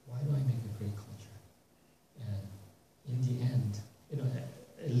 Why do I make a great culture? And in the end,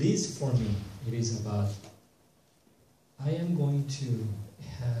 at least for me, it is about I am going to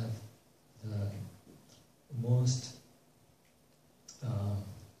have the most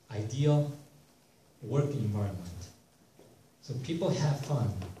ideal work environment. So people have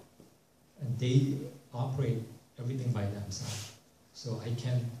fun and they operate everything by themselves. So I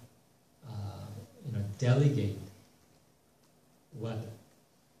can delegate what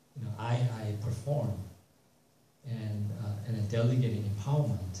I perform and a delegating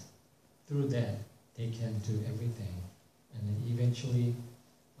empowerment. Through that, they can do everything. And then eventually,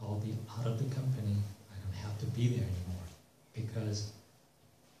 I'll be out of the company. I don't have to be there anymore. Because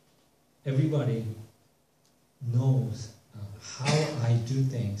everybody knows how I do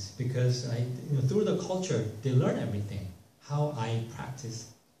things. Because through the culture, they learn everything. How I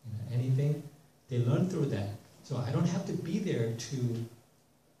practice anything, they learn through that. So I don't have to be there to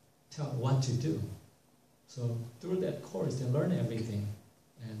tell what to do. So through that course, they learn everything,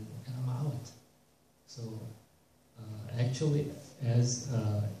 and I'm out. So actually, as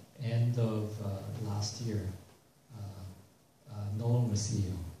end of last year, no longer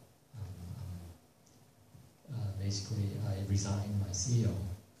CEO. Basically, I resigned my CEO.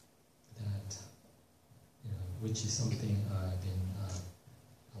 That which is something I've been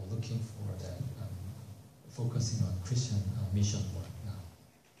looking for. That focusing on Christian mission work now.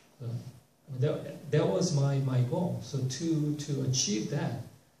 So that was my goal. So to achieve that,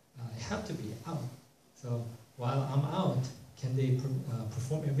 I have to be out. So while I'm out, can they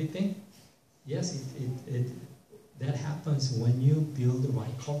perform everything? Yes, that happens when you build the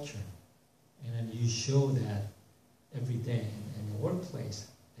right culture, and then you show that every day in the workplace.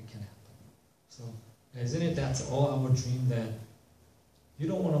 It can happen. So isn't it that's all our dream, that you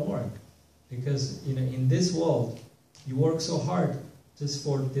don't want to work because in this world you work so hard just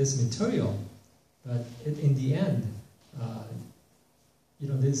for this material, but in the end,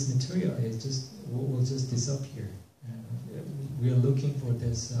 this material will just disappear. And we are looking for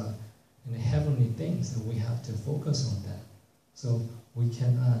this heavenly things, and we have to focus on that. So we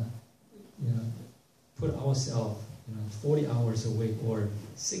cannot, put ourselves 40 hours a week or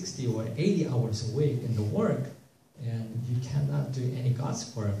 60 or 80 hours a week in the work, and you cannot do any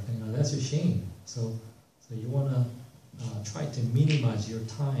God's work. That's a shame. So you want to try to minimize your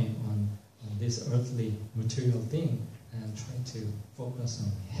time on this earthly material thing and try to focus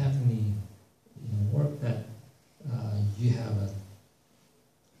on heavenly work, that you have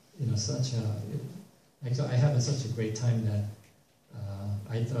such a. Actually, I have such a great time that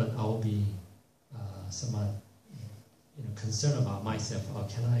I thought I'll be somewhat concerned about myself.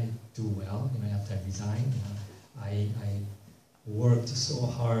 Can I do well? After I resigned, I worked so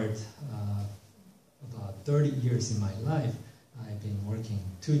hard. About 30 years in my life, I've been working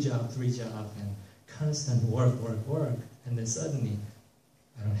 2 jobs, 3 jobs, and constant work, and then suddenly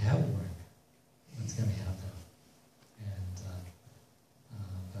I don't have work. What's going to happen?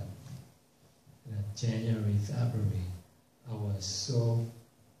 But January, February, I was so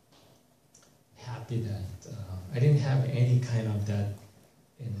happy that I didn't have any kind of that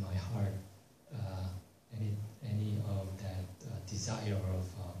in my heart, any of that desire of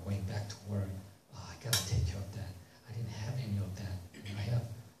going back to work. I gotta take care of that. I didn't have any of that. I have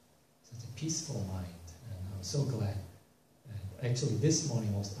such a peaceful mind, and I'm so glad. Actually, this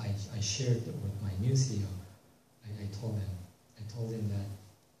morning I shared with my new CEO. I told him that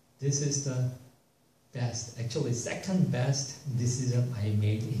this is the best, actually second best decision I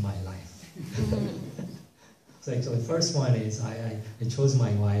made in my life. So actually, first one is I chose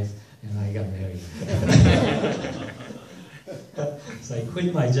my wife and I got married. So I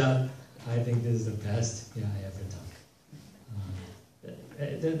quit my job. I think this is the best I ever done.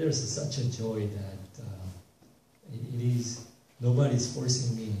 There's such a joy that it is. Nobody's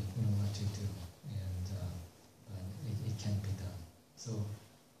forcing me, what to do, and but it can be done. So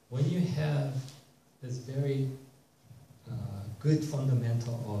when you have this very good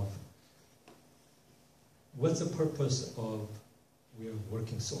fundamental of what's the purpose of we're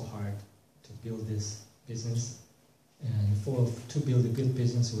working so hard to build this business, and to build a good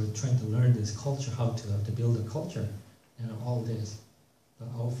business, we're trying to learn this culture, how to build a culture, and all this. But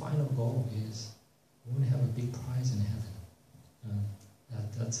our final goal is we want to have a big prize in heaven.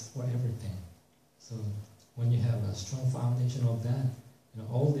 That's for everything. So when you have a strong foundation of that,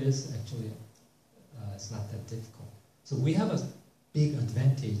 all this actually it's not that difficult. So we have a big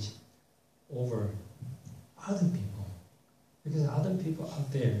advantage over other people, because other people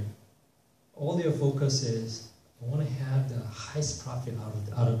out there, all their focus is, I want to have the highest profit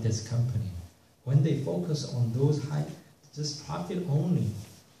out of this company. When they focus on those just profit only,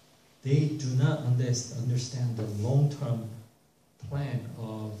 they do not understand the long-term plan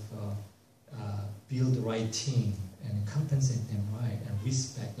of build the right team and compensate them right and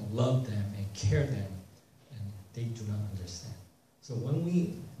respect and love them and care them, and they do not understand. So when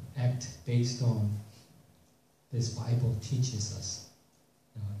we act based on this Bible teaches us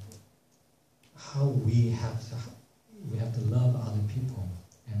how we have to love other people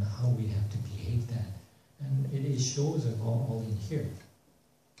and how we have to behave that, and it shows it all in here.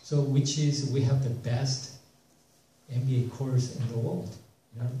 So which is we have the best MBA course in the world.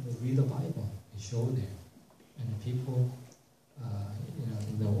 Read the Bible, it shows there, and the people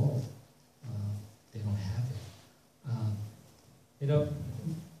in the world they don't have it.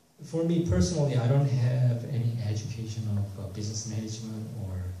 For me personally, I don't have any education of business management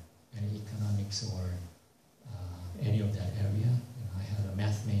or any economics or any of that area. I had a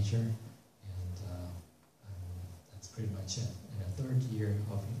math major, and that's pretty much it. In the third year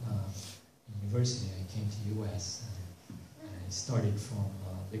of university, I came to U.S. and I started from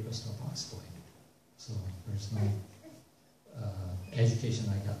liquor store box boy. So there's no education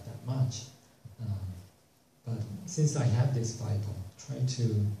I got that much. But since I have this Bible, try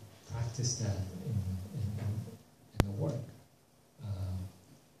to practice that in the work.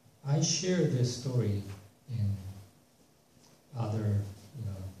 I share this story in other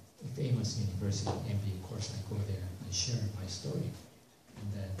famous university MBA course. I go there, I share my story.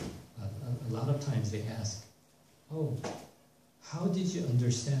 And then a lot of times they ask, oh, how did you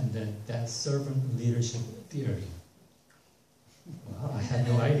understand that servant leadership theory? Well, I had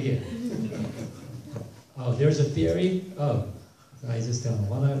no idea. Oh, there's a theory? Oh, I just don't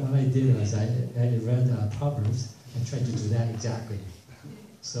know. What I did was I read Proverbs and tried to do that exactly.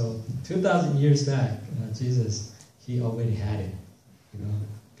 So 2,000 years back, Jesus, he already had it.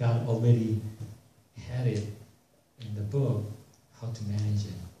 God already had it in the book, how to manage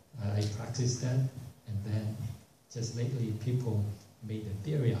it. I practiced that, and then just lately people made a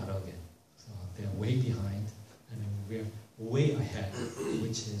theory out of it. So they're way behind, and we're way ahead,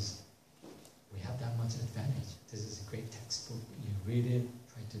 which is we have that much advantage. This is a great textbook. You read it,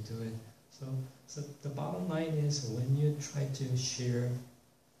 try to do it. So the bottom line is when you try to share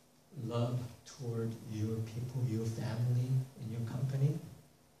love toward your people, your family, in your company,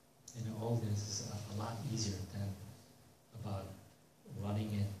 all this is a lot easier than about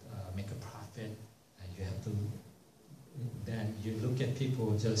running it, make a profit. You have to, then you look at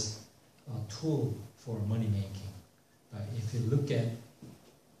people just a tool for money making. But if you look at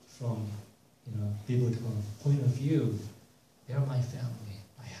from biblical point of view, they're my family.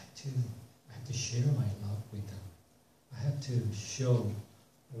 I have to share my love with them. I have to show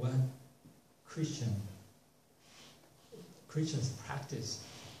what Christians practice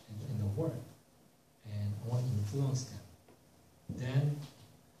in the work, and I want to influence them. Then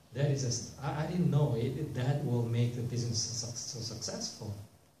that is I didn't know that will make the business so successful.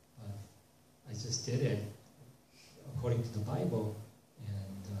 I just did it according to the Bible,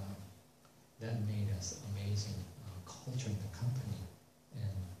 and that made us amazing culture in the company.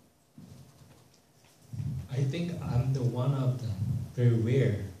 And I think I'm the one of the very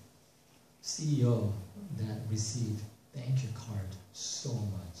rare CEO that received thank you card so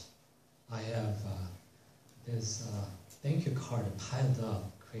much. I have this thank you card piled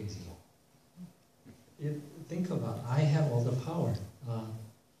up crazy. Think about it. I have all the power.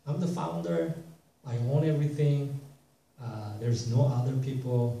 I'm the founder. I own everything. There's no other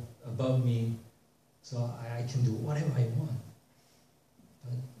people above me, so I can do whatever I want.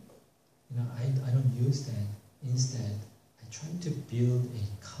 But I don't use that. Instead, I try to build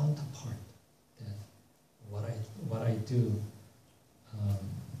a counterpart that what I do.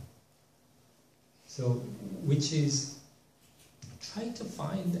 So which is try to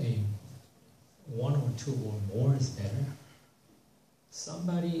find a one or two or more is better.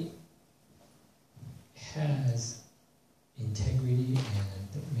 Somebody has integrity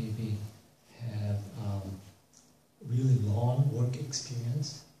and maybe have really long work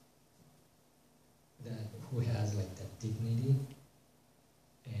experience, that who has like that dignity,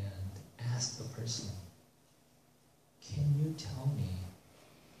 and ask the person, can you tell me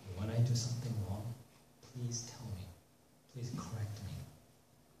when I do something wrong? Please tell me. Please correct me.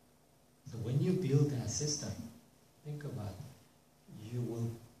 So when you build that system, think about it, you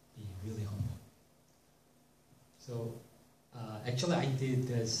will be really humble. So actually I did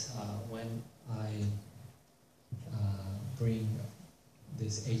this when I bring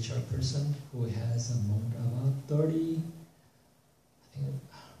this HR person who has about 30, I think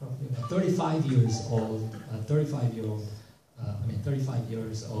roughly about 35 years old, 35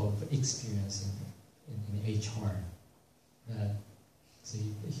 years of experience in HR. So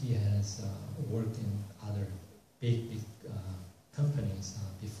he has worked in other big companies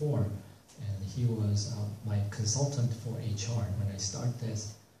before, and he was my consultant for HR. When I started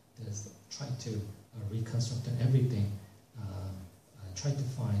this trying to reconstruct everything, I tried to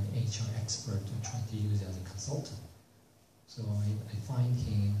find HR expert and try to use as a consultant. So I find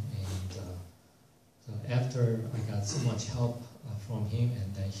him, and so after I got so much help from him,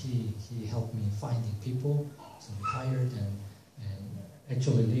 and then he helped me finding people. So we hired, and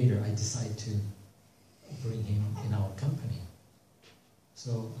actually later I decided to bring him in our company.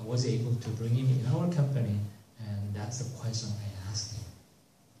 So I was able to bring him in our company, and that's the question I asked him.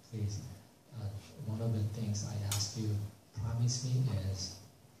 Please, one of the things I asked you, promise me, is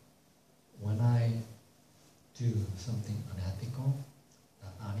when I do something unethical,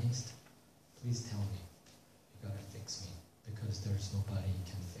 not honest, please tell me. You gotta fix me, because there's nobody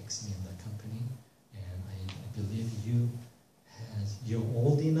can fix me in the company, and I believe you're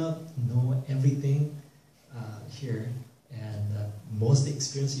old enough, know everything here, and most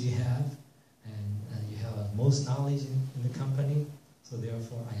experience you have, and you have most knowledge in the company. So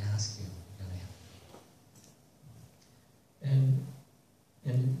therefore, I ask you, you gotta help me.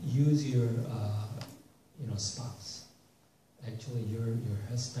 And use your spouse. Actually, your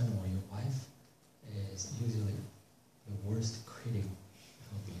husband or your wife is usually the worst critic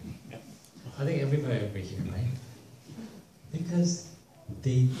of you. I think everybody over here, right? Because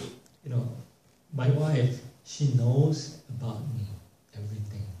they, my wife, she knows about me,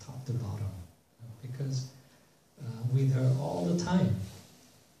 everything, top to bottom, because with her all the time.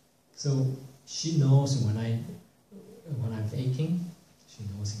 So she knows when I'm faking, she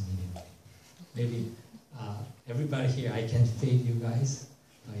knows immediately. Maybe everybody here, I can fake you guys.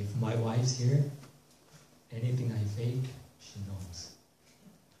 If my wife's here, anything I fake, she knows.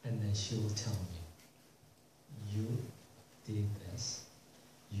 And then she will tell me, you did this,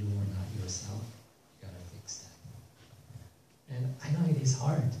 you are not yourself, you gotta fix that. And I know it is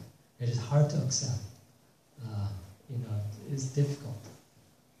hard. It is hard to accept. It's difficult,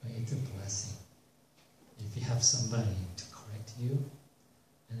 but it's a blessing. If you have somebody to correct you,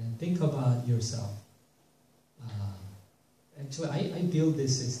 and then think about yourself. Actually, I built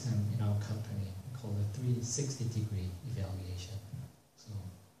this system in our company called the 360-degree evaluation. So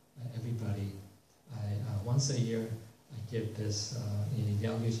everybody, once a year, I give this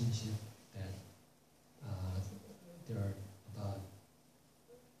evaluation sheet that there are about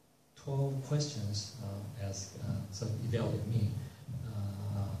 12 questions so evaluate me.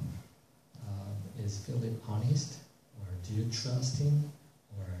 Is Philip honest? Or do you trust him?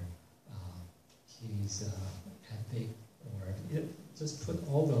 Or he's ethic? Or just put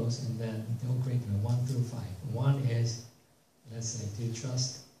all those, and then they'll grade me 1 through 5. 1 is, let's say, do you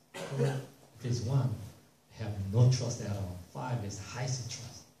trust Philip? If it's 1, I have no trust at all. 5 is highest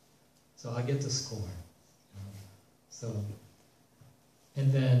trust. So I get the score. So,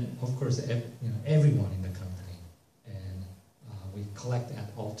 and then of course, everyone in the company, and we collect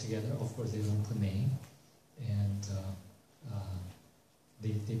that all together. Of course, they don't put name, and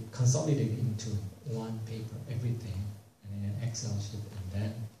they consolidate into one paper, everything, and in an Excel sheet, and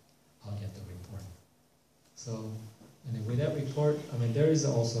then I'll get the report. So, and then with that report, there is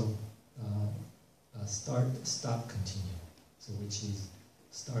also start, stop, continue. So which is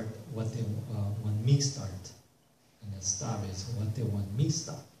start what they want me start, and then stop is what they want me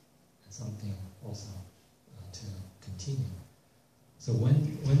stop, and something also to continue. So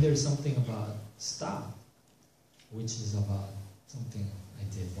when there's something about stop, which is about something I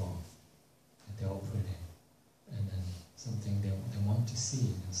did wrong, and they all put in, and then something they want to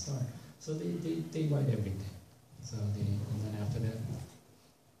see and start. So they write everything. So and then after that,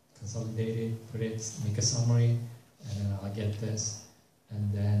 consolidate it, put it, make a summary, and then I'll get this,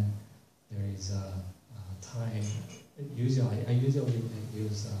 and then there is a time. I usually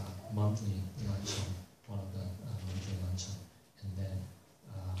use monthly luncheon, one of the monthly luncheon.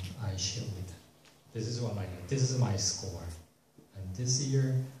 share with them. This is my score, and this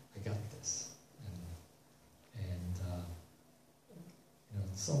year I got this.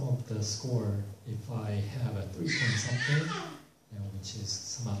 Some of the score, if I have a 3 point something, which is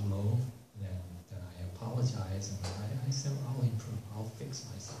somewhat low, then I apologize and I say I'll improve, I'll fix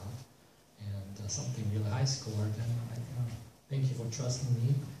myself. And something really high score, then thank you for trusting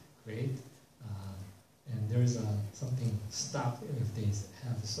me, great. And there's something stop if they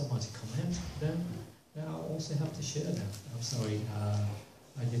have so much comment, then I'll also have to share them. I'm sorry,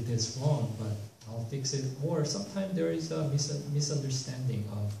 I did this wrong, but I'll fix it. Or sometimes there is a misunderstanding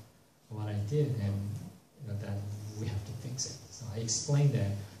of what I did, and that we have to fix it. So I explained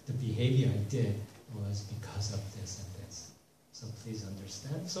that the behavior I did was because of this and this. So please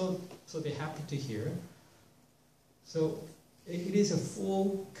understand. So they're happy to hear. So it is a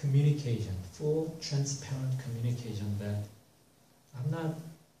full communication, full transparent communication that I'm not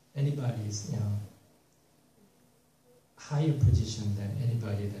anybody's higher position than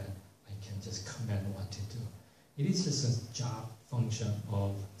anybody that I can just command what to do. It is just a job function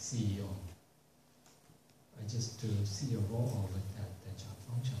of CEO. I just do CEO role of that job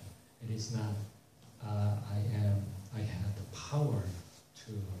function. It is not I have the power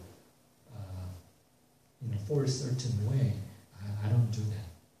to for a certain way. I don't do that.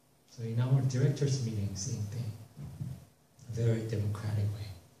 So in our directors meeting, same thing. Very democratic way.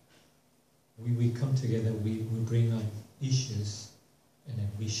 We come together, we bring up issues, and then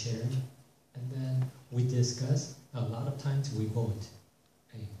we share, and then we discuss. A lot of times we vote.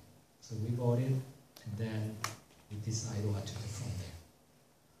 Okay. So we voted, and then we decide what to do from there.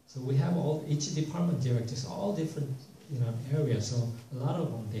 So we have each department directors, all different areas. So a lot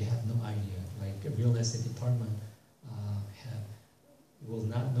of them, they have no idea. Like a real estate department will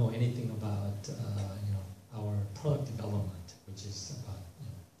not know anything about our product development, which is about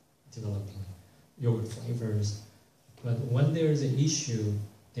developing yogurt flavors. But when there is an issue,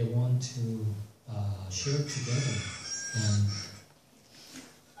 they want to share together. And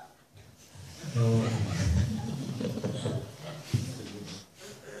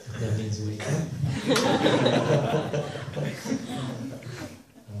that means we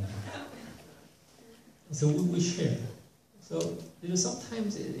so we share. So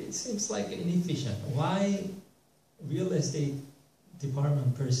sometimes it seems like inefficient. Why real estate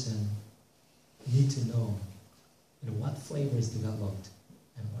department person need to know what flavor is developed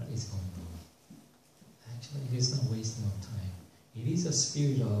and what is going on? Actually, it is not wasting of time. It is a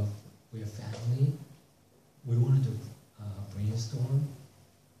spirit of we're family. We want to brainstorm,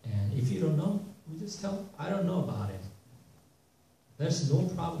 and if you don't know, we just tell I don't know about it. There's no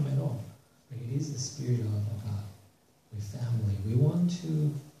problem at all. But it is the spirit of we're family. We want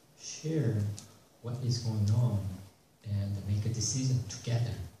to share what is going on and make a decision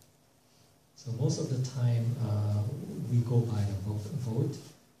together. So most of the time we go by the vote,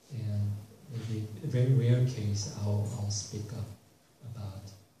 and maybe a very rare case I'll speak up about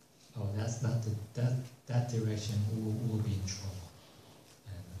that's not that direction, we'll be in trouble,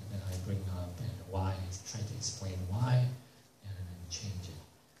 and then I bring up and why, try to explain why, and then change it.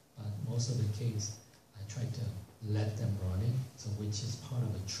 But most of the case I try to let them run it, so which is part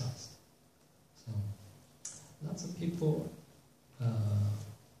of the trust. So lots of people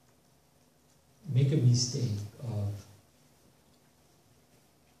make a mistake of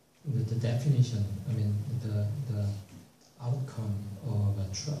the definition, the outcome of a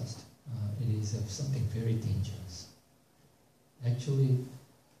trust. It is something very dangerous. Actually,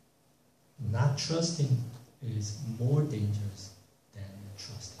 not trusting is more dangerous than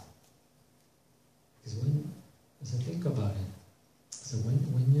trusting. Because so think about it. So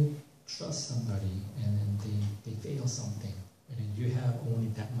when you trust somebody and then they fail something, and then you have only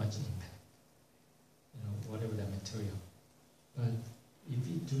that much impact, whatever that material. But if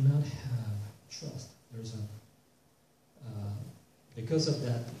you do not have trust, there's because of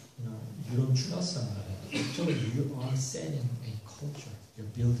that, you don't trust somebody. Actually, you are setting a culture. You're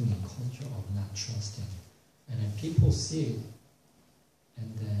building a culture of not trusting. And then people see it,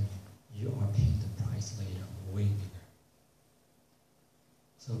 and then you are paying the price later, way bigger.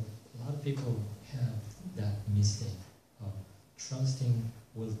 So a lot of people have that mistake of trusting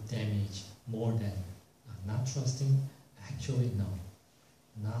will damage more than not trusting. Actually, no.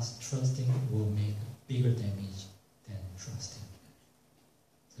 Not trusting will make bigger damage than trusting.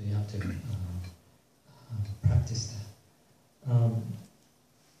 So you have to practice that.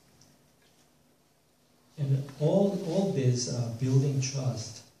 And all this building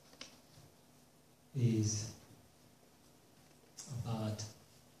trust is about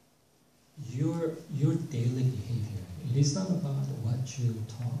your daily behavior. It is not about what you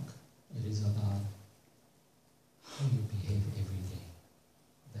talk, It is about how you behave every day.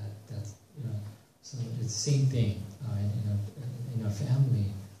 That's so it's the same thing in a family.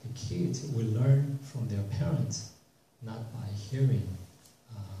 The kids will learn from their parents, not by hearing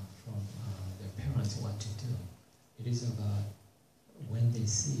from their parents what to do. It is about when they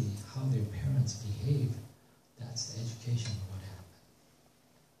see how their parents behave. That's the education of what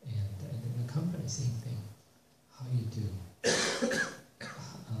happened. And in the company, same thing. How you do.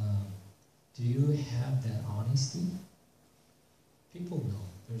 Do you have that honesty? People know.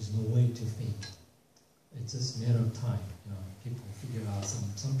 There's no way to fake it. It's just a matter of time. People figure out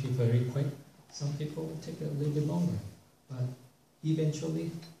some people very quick. Some people will take a little bit longer. But eventually,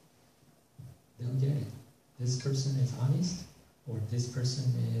 they'll get it. This person is honest, or this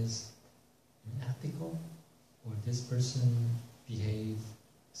person is ethical, or this person behaves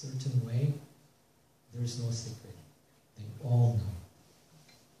a certain way. There's no secret. They all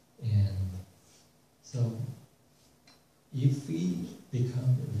know. And so, if we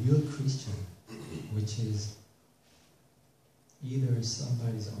become a real Christian, which is either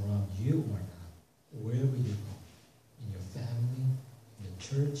somebody's around you or not, wherever you go, in your family, in the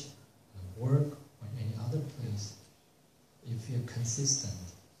church, at work, or any other place, if you're consistent,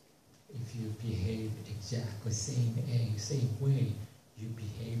 if you behave exactly same way you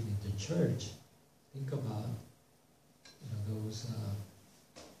behave in the church, think about those.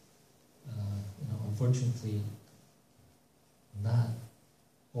 Unfortunately, not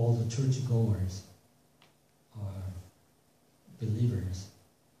all the churchgoers are believers,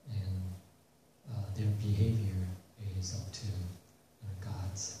 and their behavior is up to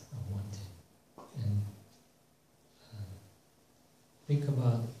God's wanting. And think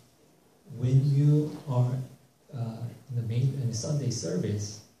about when you are in the Sunday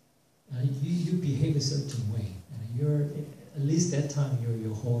service, you behave a certain way, and you're at least that time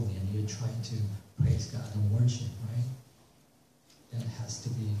you're holy and you're trying to praise God and worship, right? That has to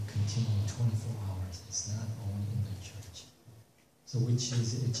be continuing 24 hours. It's not only in the church. So which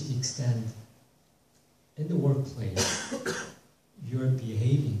is to extend in the workplace, you're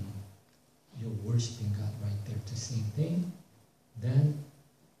behaving, you're worshiping God right there to same thing, then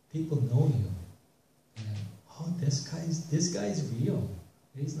people know you. And this guy's real.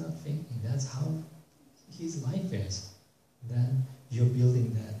 He's not faking. That's how his life is. Then you're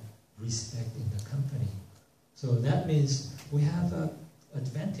building that respect in the company. So that means we have an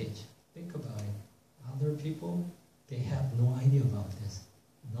advantage. Think about it. Other people, they have no idea about this.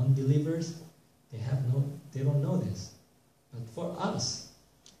 Non-believers, they don't know this. But for us,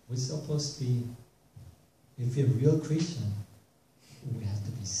 we're supposed to be, if you're a real Christian, we have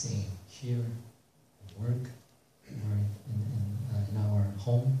to be same here, at work, or in our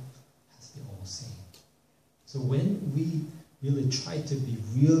home, has to be all same. So when we really try to be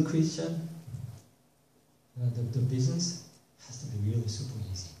real Christian, the business has to be really super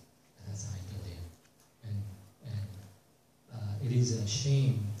easy. And that's how I believe. And it is a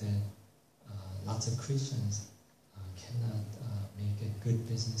shame that lots of Christians cannot make a good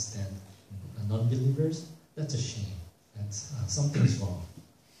business than non-believers. That's a shame. That's something's wrong.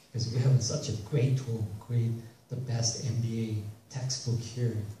 Because we have such a great tool, the best MBA textbook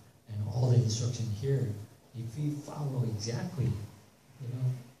here, and all the instruction here. If we follow exactly,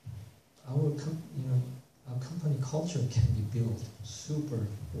 our company culture can be built super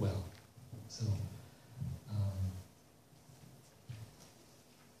well. So,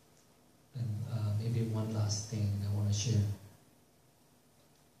 maybe one last thing I want to share.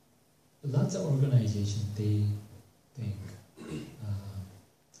 Lots of organizations, they think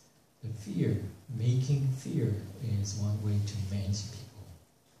making fear is one way to manage people.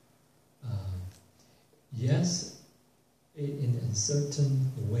 Yes, in a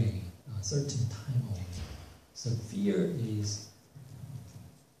certain way, a certain time only. So fear is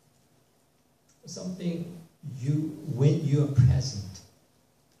something when you are present,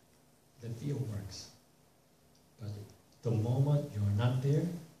 the fear works. But the moment you are not there,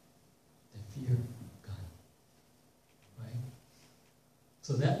 the fear gone. Right?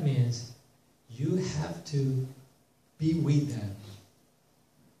 So that means you have to be with them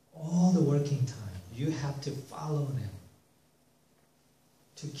all the working time. You have to follow them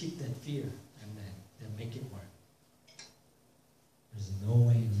to keep that fear and then make it work. There's no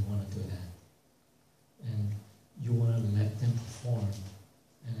way you want to do that. And you want to let them perform,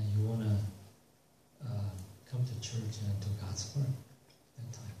 and you want to come to church and do God's work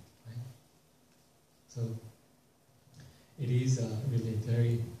that time, right? So it is really a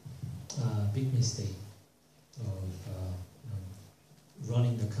very big mistake of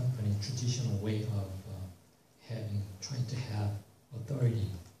running the company traditional way of trying to have authority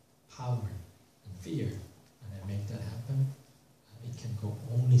power and fear, and I make that happen, it can go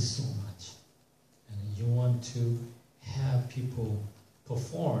only so much. And you want to have people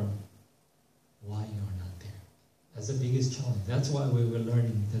perform while you're not there. That's the biggest challenge. That's why we were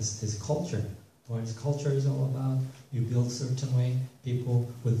learning this culture. What this culture is all about, you build a certain way, people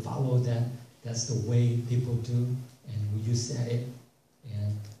will follow that. That's the way people do, and you set it.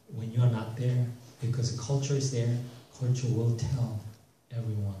 And when you're not there, because the culture is there, culture will tell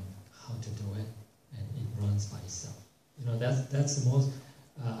everyone how to do it, and it runs by itself. You know, that's the most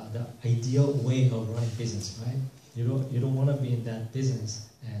the ideal way of running business, right? You don't want to be in that business,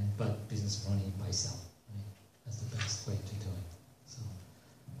 but business running by itself. Right? That's the best way to do it. So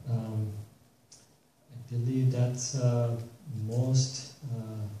I believe that's most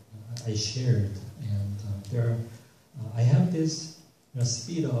I shared, and there I have this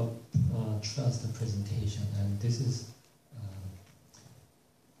speed of trust presentation, and this is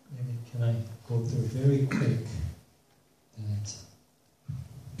maybe can I go through very quick that.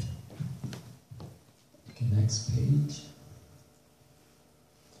 Next page.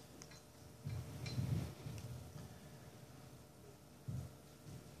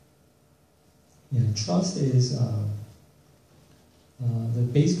 Yeah, trust is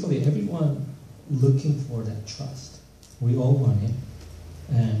basically everyone looking for that trust. We all want it,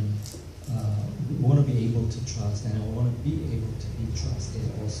 and we want to be able to trust, and we want to be able to be trusted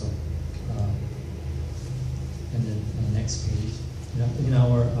also. And then next page, in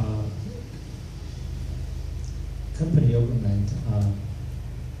our company Yogurtland,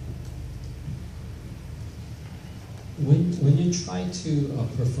 when you try to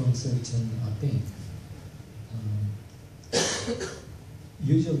perform certain thing,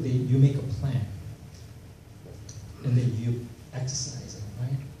 usually you make a plan and then you exercise it,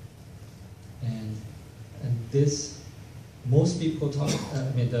 right? And this, most people talk.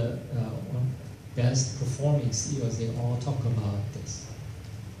 The best performing CEOs, they all talk about this.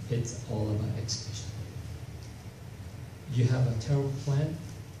 It's all about execution. You have a terrible plan,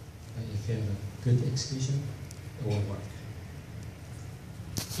 but if you have a good execution, it will work.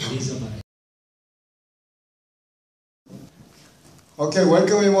 These are my. Okay,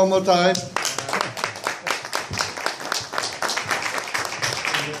 welcome in one more time.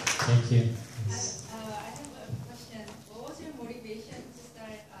 Thank you. I have a question. What was your motivation to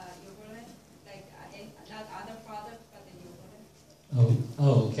start Yogurtland? Like not other products, but the Yogurtland?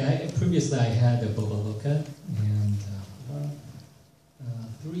 Oh, okay. Previously, I had a Boba Loca, and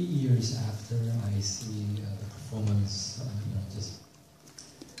 3 years after I see the performance, just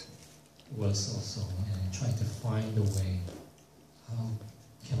was also, and trying to find a way. How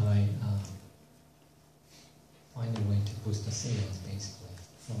can I find a way to boost the sales, basically?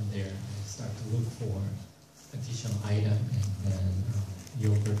 From there, I start to look for additional item, and then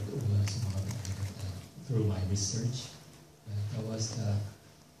yogurt was one of the items that, through my research. That was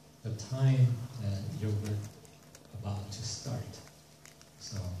the time that yogurt about to start.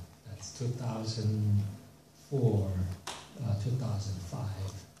 So that's 2004, 2005,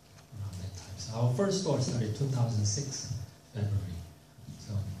 around that time. So our first store started 2006, February.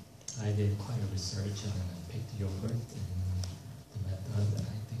 So I did quite a research, and then I picked yogurt, and the method, I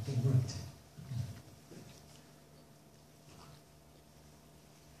think it worked. Yeah.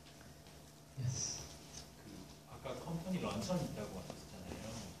 Yes. 아까 컴퍼니 런천 있다고 하셨잖아요.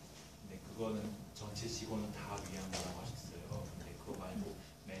 근데 그거는 전체 직원은 다 위한 거라고 하셨어요. 근데 그거 말고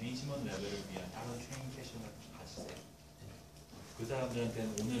매니지먼트 레벨을 위한 다른 트레이닝 세션을 가지세요. 그 사람들한테는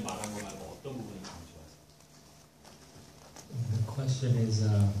오늘 말한 거 말고 어떤 부분이 강조하세요? The question is,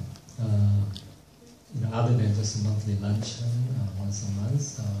 other than just a monthly luncheon once a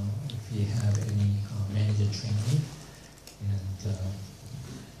month, if you have any manager training, and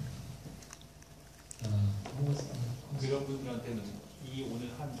what was 그런 분들한테는 이 오늘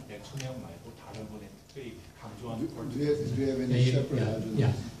한 렉처명 말고 다른 분의 특별히 강조하는 Do you have any separate?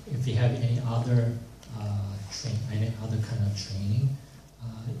 yeah, if you have any other any other kind of training,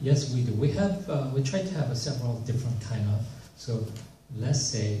 yes, we do. We have we try to have several different kind of. So let's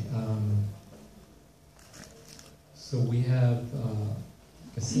say, so we have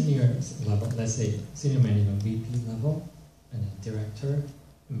a senior level. Let's say senior management VP level, and a director,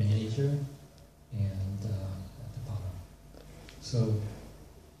 manager, and at the bottom. So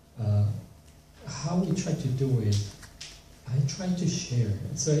how we try to do it, I try to share.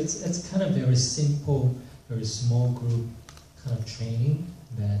 So it's kind of very simple, very small group kind of training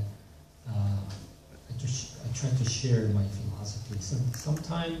that I try to share my philosophy.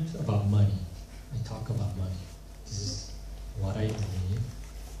 Sometimes about money. I talk about money. This is what I believe,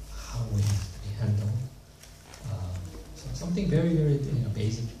 how we have to be handled. So something very, very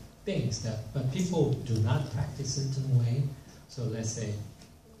basic. things that, but people do not practice certain way. So let's say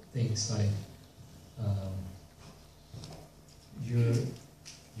things like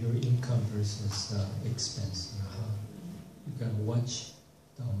your income versus expense. You know, how you can watch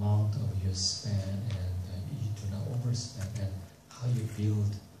the amount of your spend and you do not overspend, and how you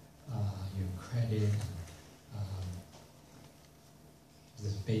build your credit.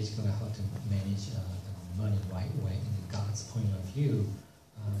 This is basically how to manage the money right way in God's point of view.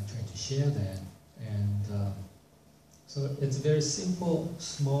 Try to share that, and so it's a very simple,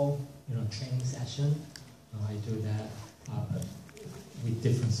 small, training session. I do that with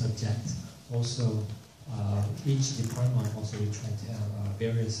different subjects. Also, each department also we try to have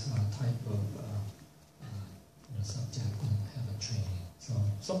various type of subject and have a training. So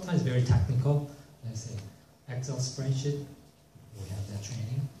sometimes very technical. Let's say Excel spreadsheet. We have that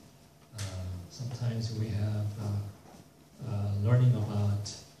training. Sometimes we have learning about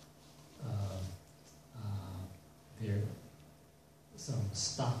some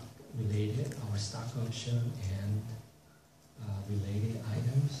stock related, our stock option and related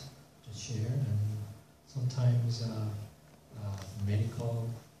items to share, and sometimes medical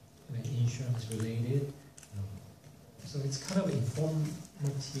insurance related. So it's kind of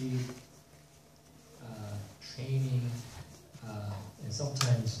informative training. And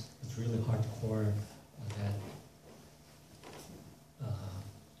sometimes it's really hardcore that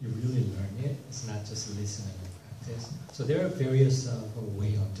you really learn it. It's not just listening and practice. So there are various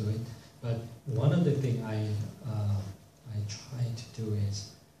ways of doing it. But one of the things I try to do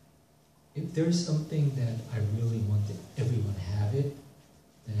is, if there's something that I really want everyone to have it,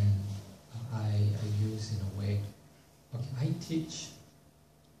 then I use in a way, okay, I teach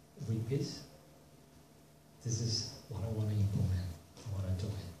repeats. This is what I want to implement. I want to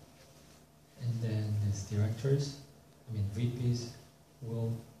do it. And then as directors, VPs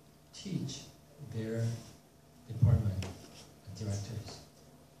will teach their department directors.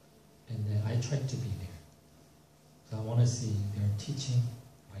 And then I try to be there. So I want to see they're teaching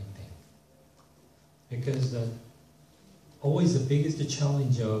right thing. Because always the biggest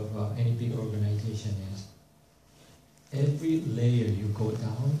challenge of any big organization is every layer you go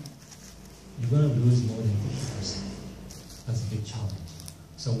down, you're going to lose more than 50%. That's a big challenge.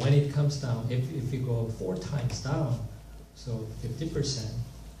 So when it comes down, if you go 4 times down, so 50%,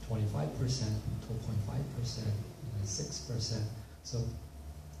 25%, 2.5%, 6%. So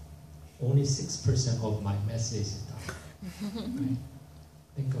only 6% of my message is down. Right?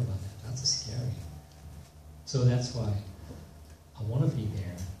 Think about that. That's scary. So that's why I want to be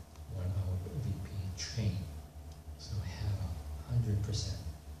there when our VP train. So have 100%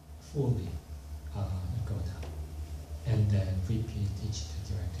 fully go down. And then VP teach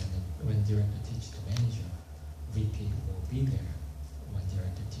the director. And when director teach the manager, VP will be there when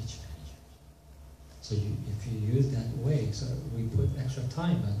director teach manager. So if you use that way, so we put extra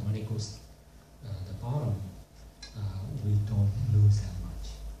time, but when it goes the bottom, we don't lose that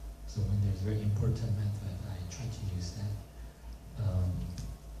much. So when there's very important method, I try to use that.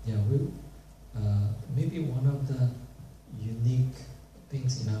 Maybe one of the unique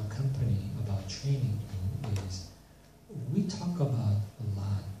things in our company about training is we talk about a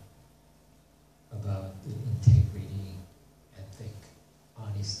lot about the integrity, ethic,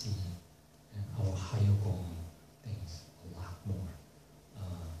 honesty, and our higher goal things a lot more.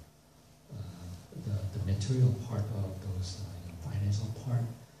 The material part of those financial part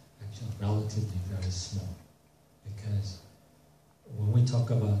actually relatively very small, because when we talk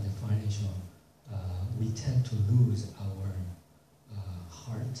about the financial, we tend to lose our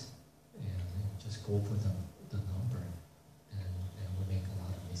heart and just go for the number, and we make a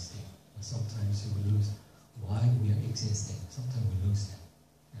lot of mistakes. And sometimes we lose why we are existing. Sometimes we lose that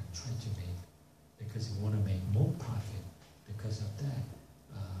and try to make, because we want to make more profit. Because of that,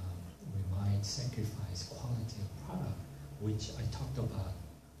 we might sacrifice quality of product, which I talked about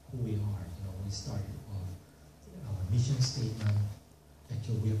who we are. We started with our mission statement.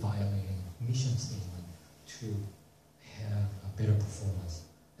 Actually, we are violating mission statement to have a better performance.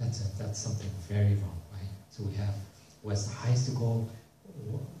 That's something very wrong, right? So we have what's the highest goal.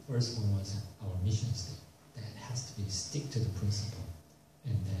 First one was our mission statement. That has to be stick to the principle,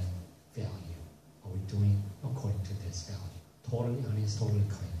 and then value. Are we doing according to this value? Totally honest, totally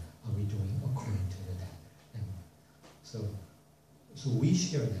clean. Are we doing according to that? And so we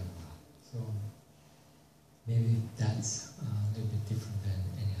share that a lot. So maybe that's a little bit different than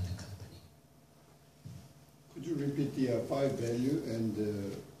any other company. Could you repeat the 5 value and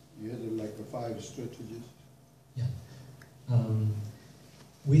you had like 5 strategies? Yeah.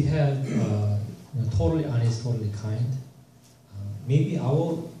 We have totally honest, totally kind. Maybe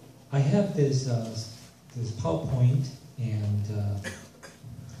our I have this this PowerPoint, and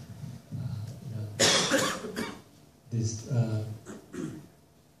this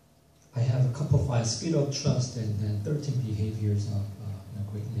I have a couple of files: speed of trust, and then 13 behaviors of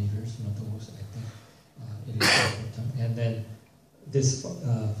great leaders. Those I think it is important. And then this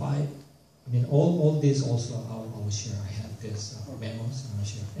 5. I mean, all this also I will share. I have this memos and I'll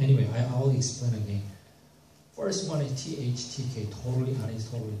share. Anyway, I will explain again. First one is THTK, totally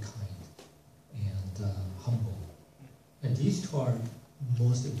honest, totally kind, and humble. And these two are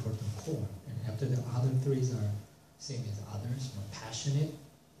most important core. And after the other 3 are same as others, passionate,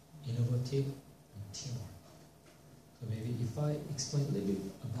 innovative, and teamwork. So maybe if I explain a little bit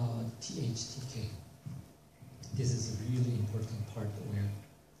about THTK, this is a really important part where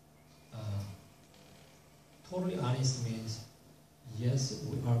totally honest means, yes,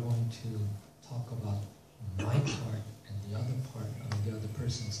 we are going to talk about my part and the other part, the other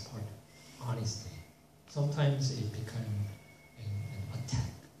person's part, honestly. Sometimes it becomes an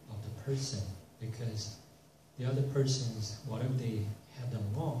attack of the person because the other person's, whatever they have done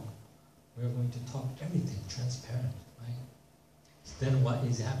wrong, we're going to talk everything transparent, right? So then what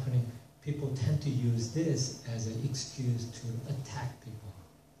is happening, people tend to use this as an excuse to attack people.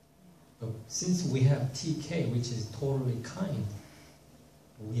 But since we have TK, which is totally kind,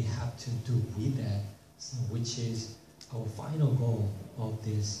 we have to do with that, which is our final goal of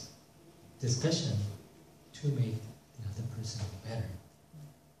this discussion, to make the other person better.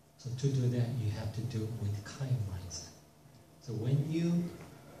 So to do that, you have to do it with kind mindset. So when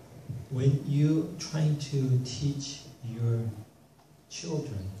you trying to teach your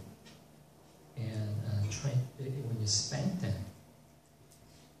children and when you spank them,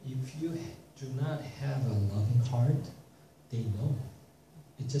 if you do not have a loving heart, they know.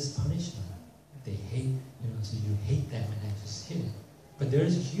 It's just punishment. They hate, so you hate them and I just hit it. But there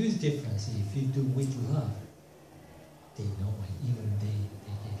is a huge difference. If you do with love, they know it. Even they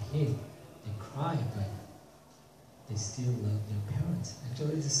get hit, they cry, but they still love their parents.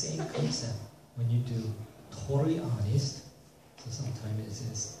 Actually, it's the same concept. When you do totally honest, so sometimes it's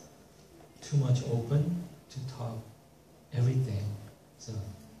just too much open to talk everything, so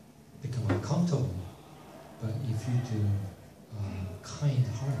become uncomfortable. But if you do kind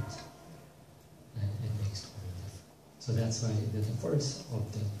heart, then it makes totally different. So that's why the first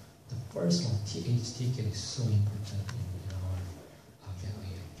one, THTK, is so important in our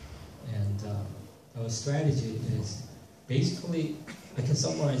value. And our strategy is basically, I can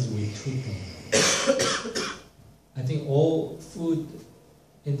summarize with 2 things. I think all food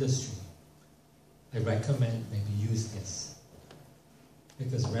industry, I recommend maybe use this.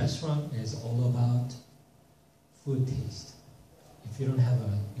 Because restaurant is all about food taste. If you don't have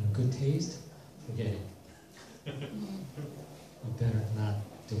a good taste, forget it. You better not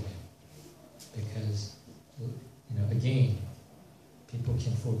do it. Because, again, people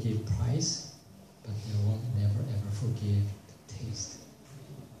can forgive price, but they will never ever forgive the taste.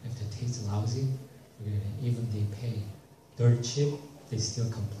 If the taste is lousy, forget it. Even they pay dirt cheap, they still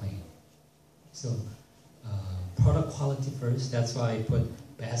complain. So, product quality first. That's why I put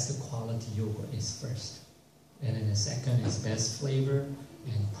best quality yogurt is first. And then the second is best flavor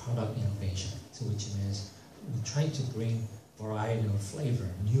and product innovation. So which means we try to bring variety of flavor,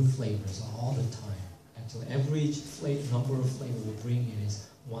 new flavors all the time. Actually, every number of flavor we bring in is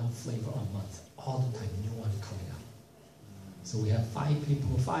 1 flavor a month. All the time, new one coming up. So we have 5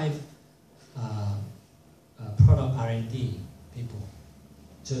 people, 5 product R&D people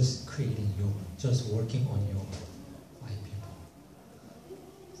just creating yogurt, just working on yogurt. 5 people.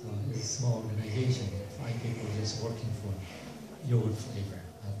 So it's a small organization. 5 people just working for yogurt flavor.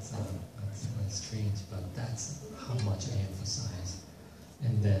 That's strange, but that's how much I emphasize.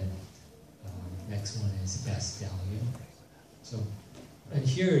 And then next one is best value. So, and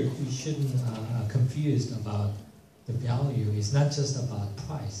here you shouldn't confused about the value. It's not just about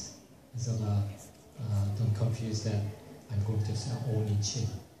price. It's about don't confuse that I'm going to sell only cheap.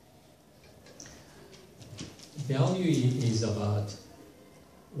 Value is about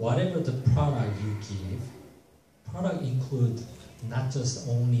whatever the product you give. Product include not just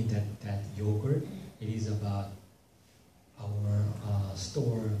only that yogurt. It is about our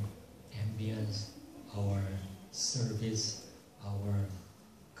store ambience, our service, our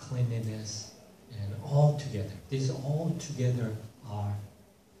cleanliness, and all together. These all together are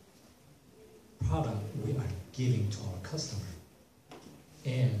product we are giving to our customer.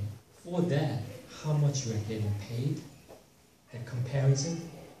 And for that, how much you are getting paid, the comparison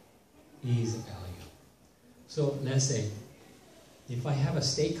is value. So let's say, if I have a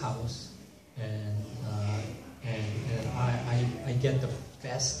steakhouse and I get the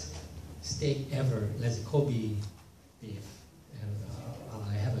best steak ever, let's say Kobe beef, and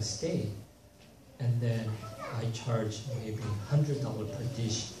I have a steak, and then I charge maybe $100 per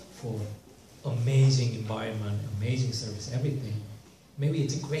dish for amazing environment, amazing service, everything. Maybe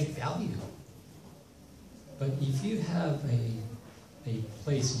it's a great value. But if you have a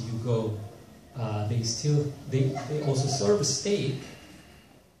place you go, they also serve steak,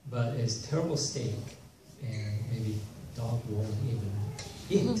 but it's terrible steak, and maybe dog won't even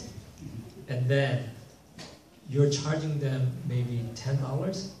eat. And then you're charging them maybe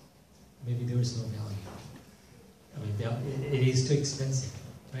 $10, maybe there is no value. I mean, it is too expensive,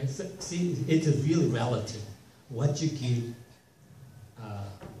 right? So, see, it's really relative. What you give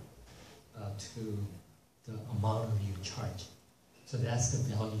to the amount of you charge. So that's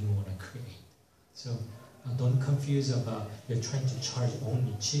the value you want to create. So don't confuse about you're trying to charge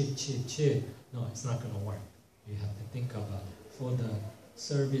only cheap. No, it's not going to work. You have to think about for the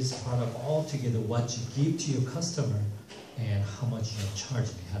service product altogether what you give to your customer and how much you're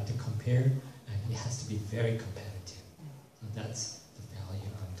charging. You have to compare, and it has to be very competitive. So that's the value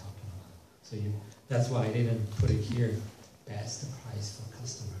I'm talking about. So that's why I didn't put it here. Best price for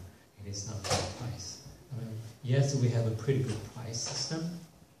customer. It is not the price. I mean, yes, we have a pretty good price system,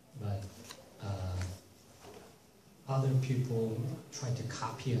 but other people try to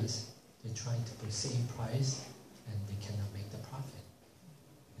copy us. They're trying to put the same price, and they cannot make the profit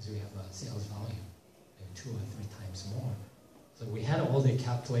because we have a sales volume, maybe 2 or 3 times more. So we had all the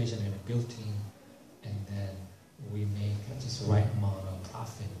calculation and built in, and then we make just the right amount of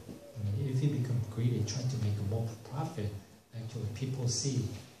profit. I mean, if you become greedy, trying to make more profit, actually people see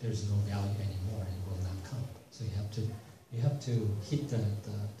there's no value anymore and it will not come. So you have to hit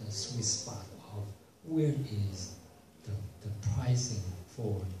the sweet spot of where is the pricing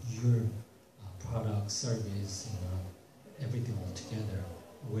for your product, service, everything all together,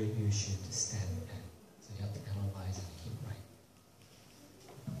 where you should stand at. So you have to analyze and hit right.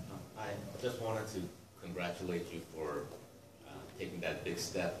 I just wanted to congratulate you for taking that big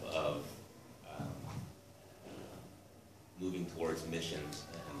step of moving towards missions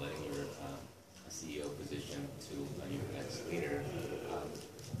and letting your CEO position to your next leader.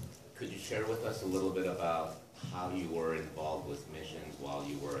 Could you share with us a little bit about how you were involved with missions while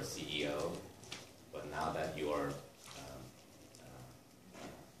you were a CEO, but now that you are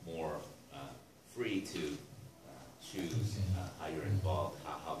more free to choose how you're involved,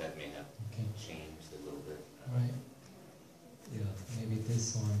 how that may have changed a little bit? Right. Yeah, maybe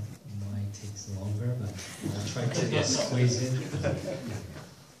this one might take longer, but I'll try to squeeze it.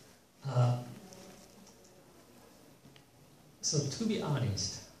 So to be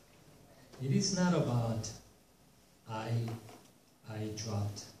honest, it is not about I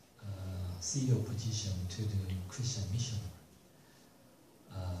dropped CEO position to the Christian mission.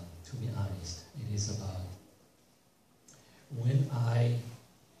 To be honest, it is about when I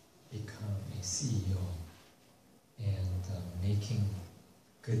become a CEO and making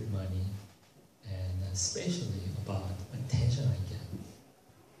good money, and especially about attention I get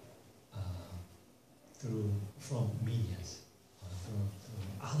from medias, through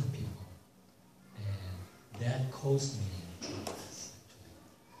other people, and that caused me troubles.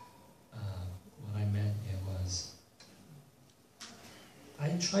 What I meant was I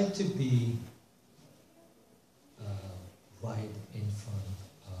tried to be right in front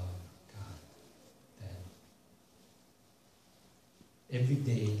of God. That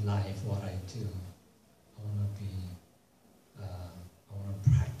everyday life, what I do, I want to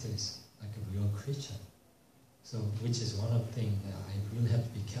practice like a real Christian. So, which is one of the things that I really have to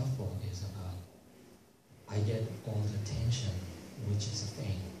be careful is about. I get all the attention, which is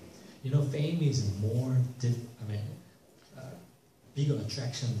fame. You know, fame is more, bigger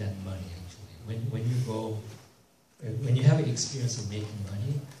attraction than money actually. When you go. When you have an experience of making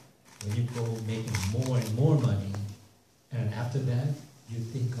money, when you go making more and more money, and after that, you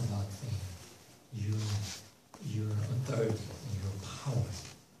think about fame, your authority, your power.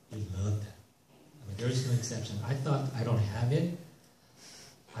 You love that. I mean, there is no exception. I thought I don't have it.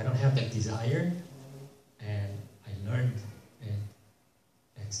 I don't have that desire, and I learned, and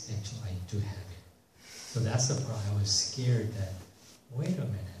actually I do have it. So that's the part I was scared that, wait a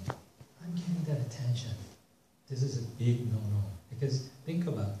minute, I'm getting that attention. This is a big no-no. Because think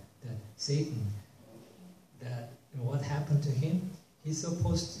about that Satan, what happened to him?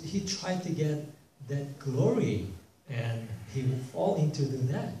 He tried to get that glory, and he would fall into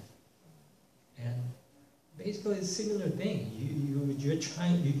that. And basically it's a similar thing. You're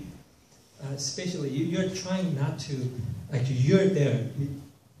trying, especially you're trying not to, you're there,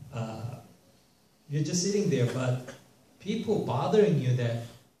 you're just sitting there, but people bothering you that,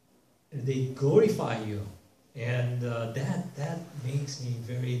 they glorify you, and that makes me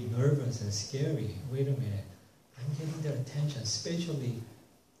very nervous and scary. Wait a minute, I'm getting their attention, especially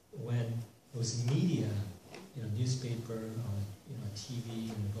when those media, newspaper, TV,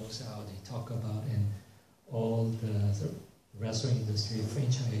 and goes out, they talk about, and all the sort of restaurant industry,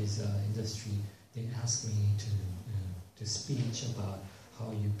 franchise industry, they ask me to speech about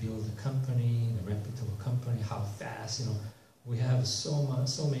how you build a company, a reputable company, how fast, we have so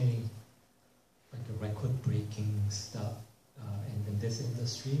many like a record-breaking stuff in this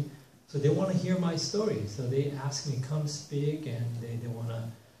industry. So they want to hear my story. So they ask me, come speak, and they want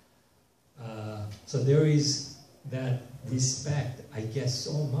to. So there is that respect. I get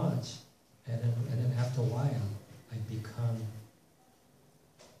so much, and then after a while,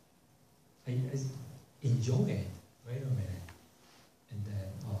 I enjoy it. Wait a minute, and then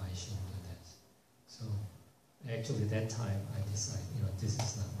I shouldn't do this. So actually, that time I decided, this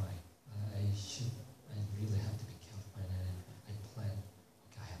is not right. I really have to be careful, and I plan.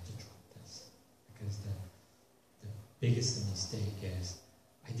 Okay, I have to drop this because the biggest mistake is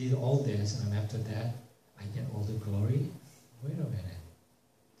I did all this, and after that I get all the glory. Wait a minute,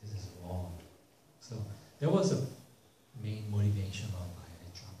 this is wrong. So there was a main motivation of I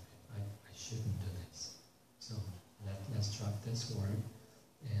dropped it. I shouldn't do this. So let's drop this word,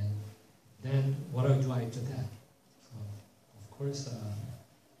 and then what do I do that? So of course I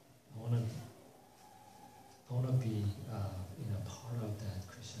want to be part of that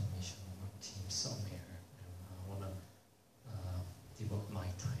Christian mission work team somewhere, and I want to devote my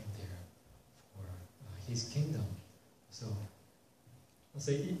time there for His kingdom. So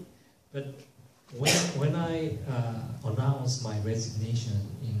but when I announced my resignation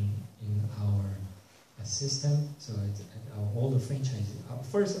in our system, so all the franchises.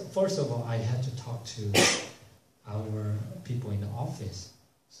 First of all, I had to talk to our people in the office.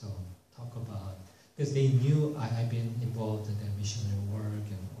 So talk about, because they knew I've been involved in the missionary work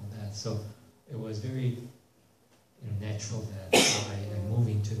and all that. So it was very natural that I am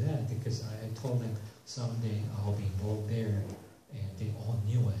moving to that, because I told them someday I'll be involved there, and they all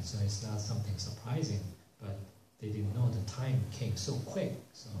knew it. So it's not something surprising, but they didn't know the time came so quick.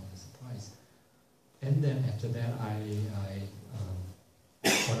 So I was surprised. And then after that, I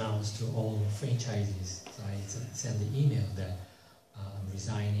announced to all franchisees. So I sent the email that I'm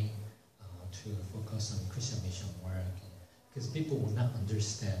resigning to focus on Christian mission work, because people will not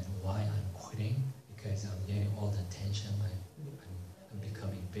understand why I'm quitting, because I'm getting all the attention, I'm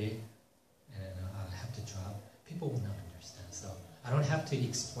becoming big, and I have to drop. People will not understand, so I don't have to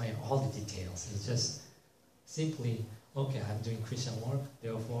explain all the details. It's just simply, okay, I'm doing Christian work,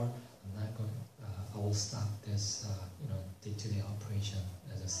 therefore I'm not going. I will stop this, day-to-day operation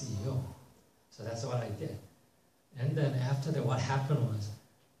as a CEO. So that's what I did. And then after that, what happened was,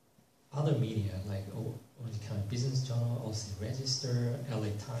 other media like Orange County Business Journal, OC Register,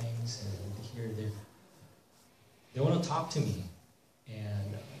 LA Times, and here, there, they want to talk to me,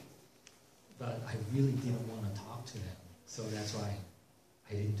 but I really didn't want to talk to them. So that's why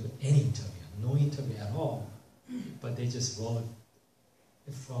I didn't do any interview, no interview at all. But they just wrote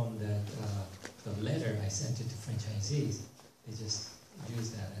from the letter I sent it to franchisees. They just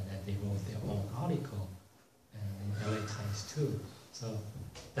used that, and then they wrote their own article, and in LA Times too. So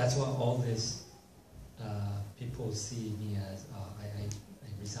that's why all this people see me as I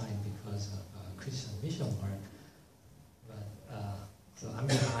resigned because of Christian mission work. But so I'm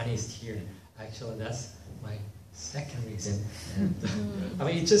being honest here. Actually, that's my second reason. And,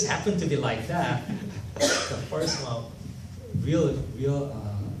 it just happened to be like that. The first one, real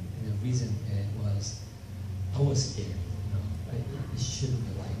reason was I was scared. It shouldn't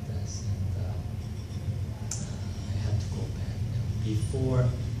be like this, and I had to go back. Before, oh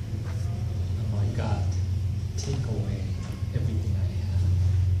my God, take away everything I have,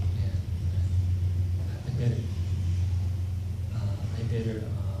 and I better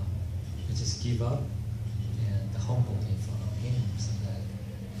just give up and humble in front of Him, so that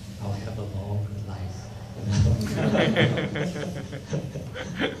I'll have a longer life.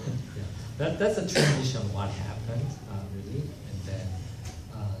 Yeah. That's a transition. What happened, really, and then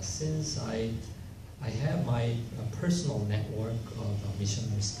since I have my personal network of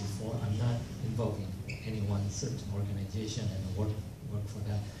missionaries before. I'm not involved in any one certain organization and work for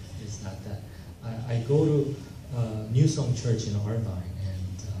that. It's not that. I go to New Song Church in Irvine,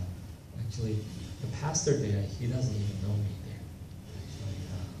 and actually the pastor there, he doesn't even know me there. Actually,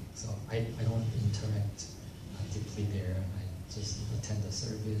 so I don't interact deeply there. I just attend the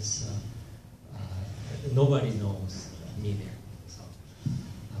service. Nobody knows me there, so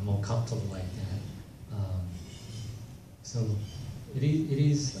I'm more comfortable like that. So it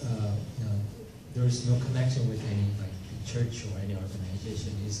is there is no connection with any like church or any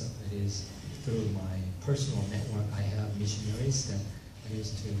organization. It is through my personal network. I have missionaries that I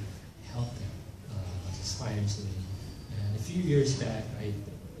used to help them just financially. And a few years back, I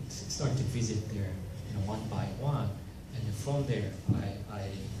started to visit there, one by one, and from there, I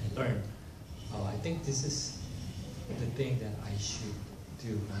learned. I think this is the thing that I should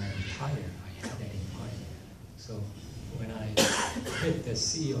do when I retire. I had that in mind. So when I hit the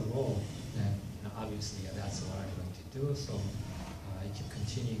CEO role, then obviously that's what I'm going to do. So I keep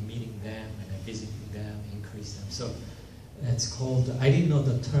continuing meeting them and visiting them, increase them. So that's called, I didn't know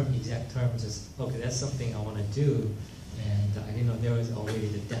the exact term, just, okay, that's something I want to do. And I didn't know there was already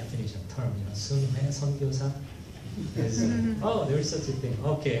the definition term, sunhwe 선교사. Oh, there is such a thing.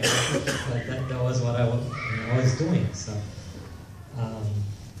 Okay, that was what I was doing. So,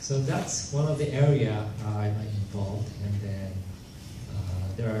 so that's one of the area I'm involved. And then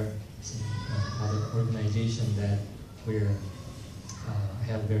there are some other organizations that we're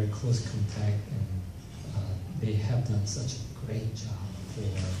have very close contact, and they have done such a great job for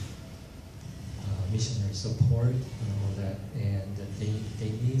missionary support and all that, and they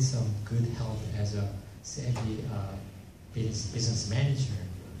need some good help as a savvy business manager.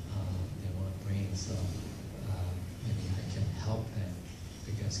 They want to bring, so maybe I can help them,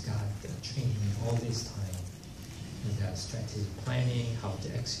 because God trained me all this time in that strategic planning, how to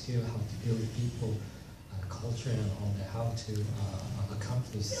execute, how to build people, culture, and all that, how to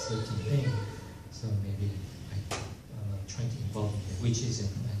accomplish certain things. So maybe I'm trying to involve in that, which is in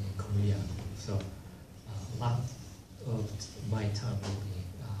Korea. So a lot of my time will be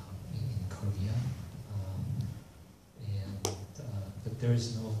in Korea, but there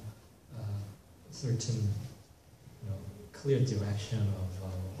is no certain clear direction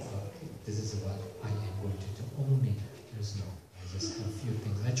of this is what I am going to do only. There's no. I just have a few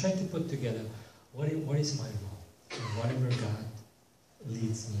things. I try to put together what is my role. And whatever God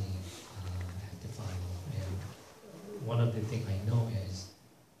leads me, I have to follow. And one of the things I know is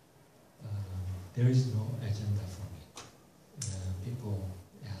there is no agenda for me. People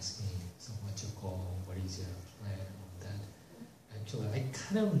ask me, so what's your goal? What is your plan? All that. Actually, I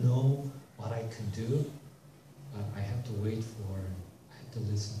kind of know what I can do. I have to wait for. I have to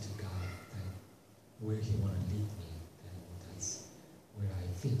listen to God, and where He want to lead me. And that's where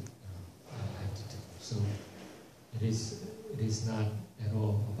I fit. I have to do. So it is not at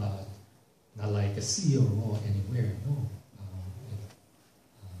all about, not like a CEO role anywhere. No.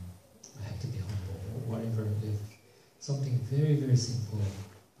 I have to be humble. Whatever, if something very, very simple,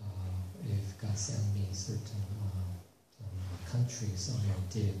 if God sent me certain country somewhere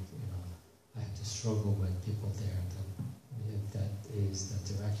did, I have to struggle with people there. If that is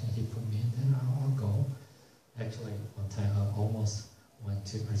the direction He put me in, then I'll go. Actually, one time I almost went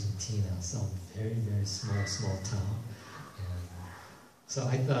to Argentina, some very, very small town. And so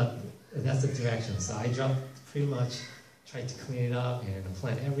I thought that's the direction. So I pretty much tried to clean it up and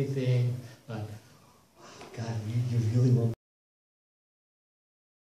plan everything. But God, you really won't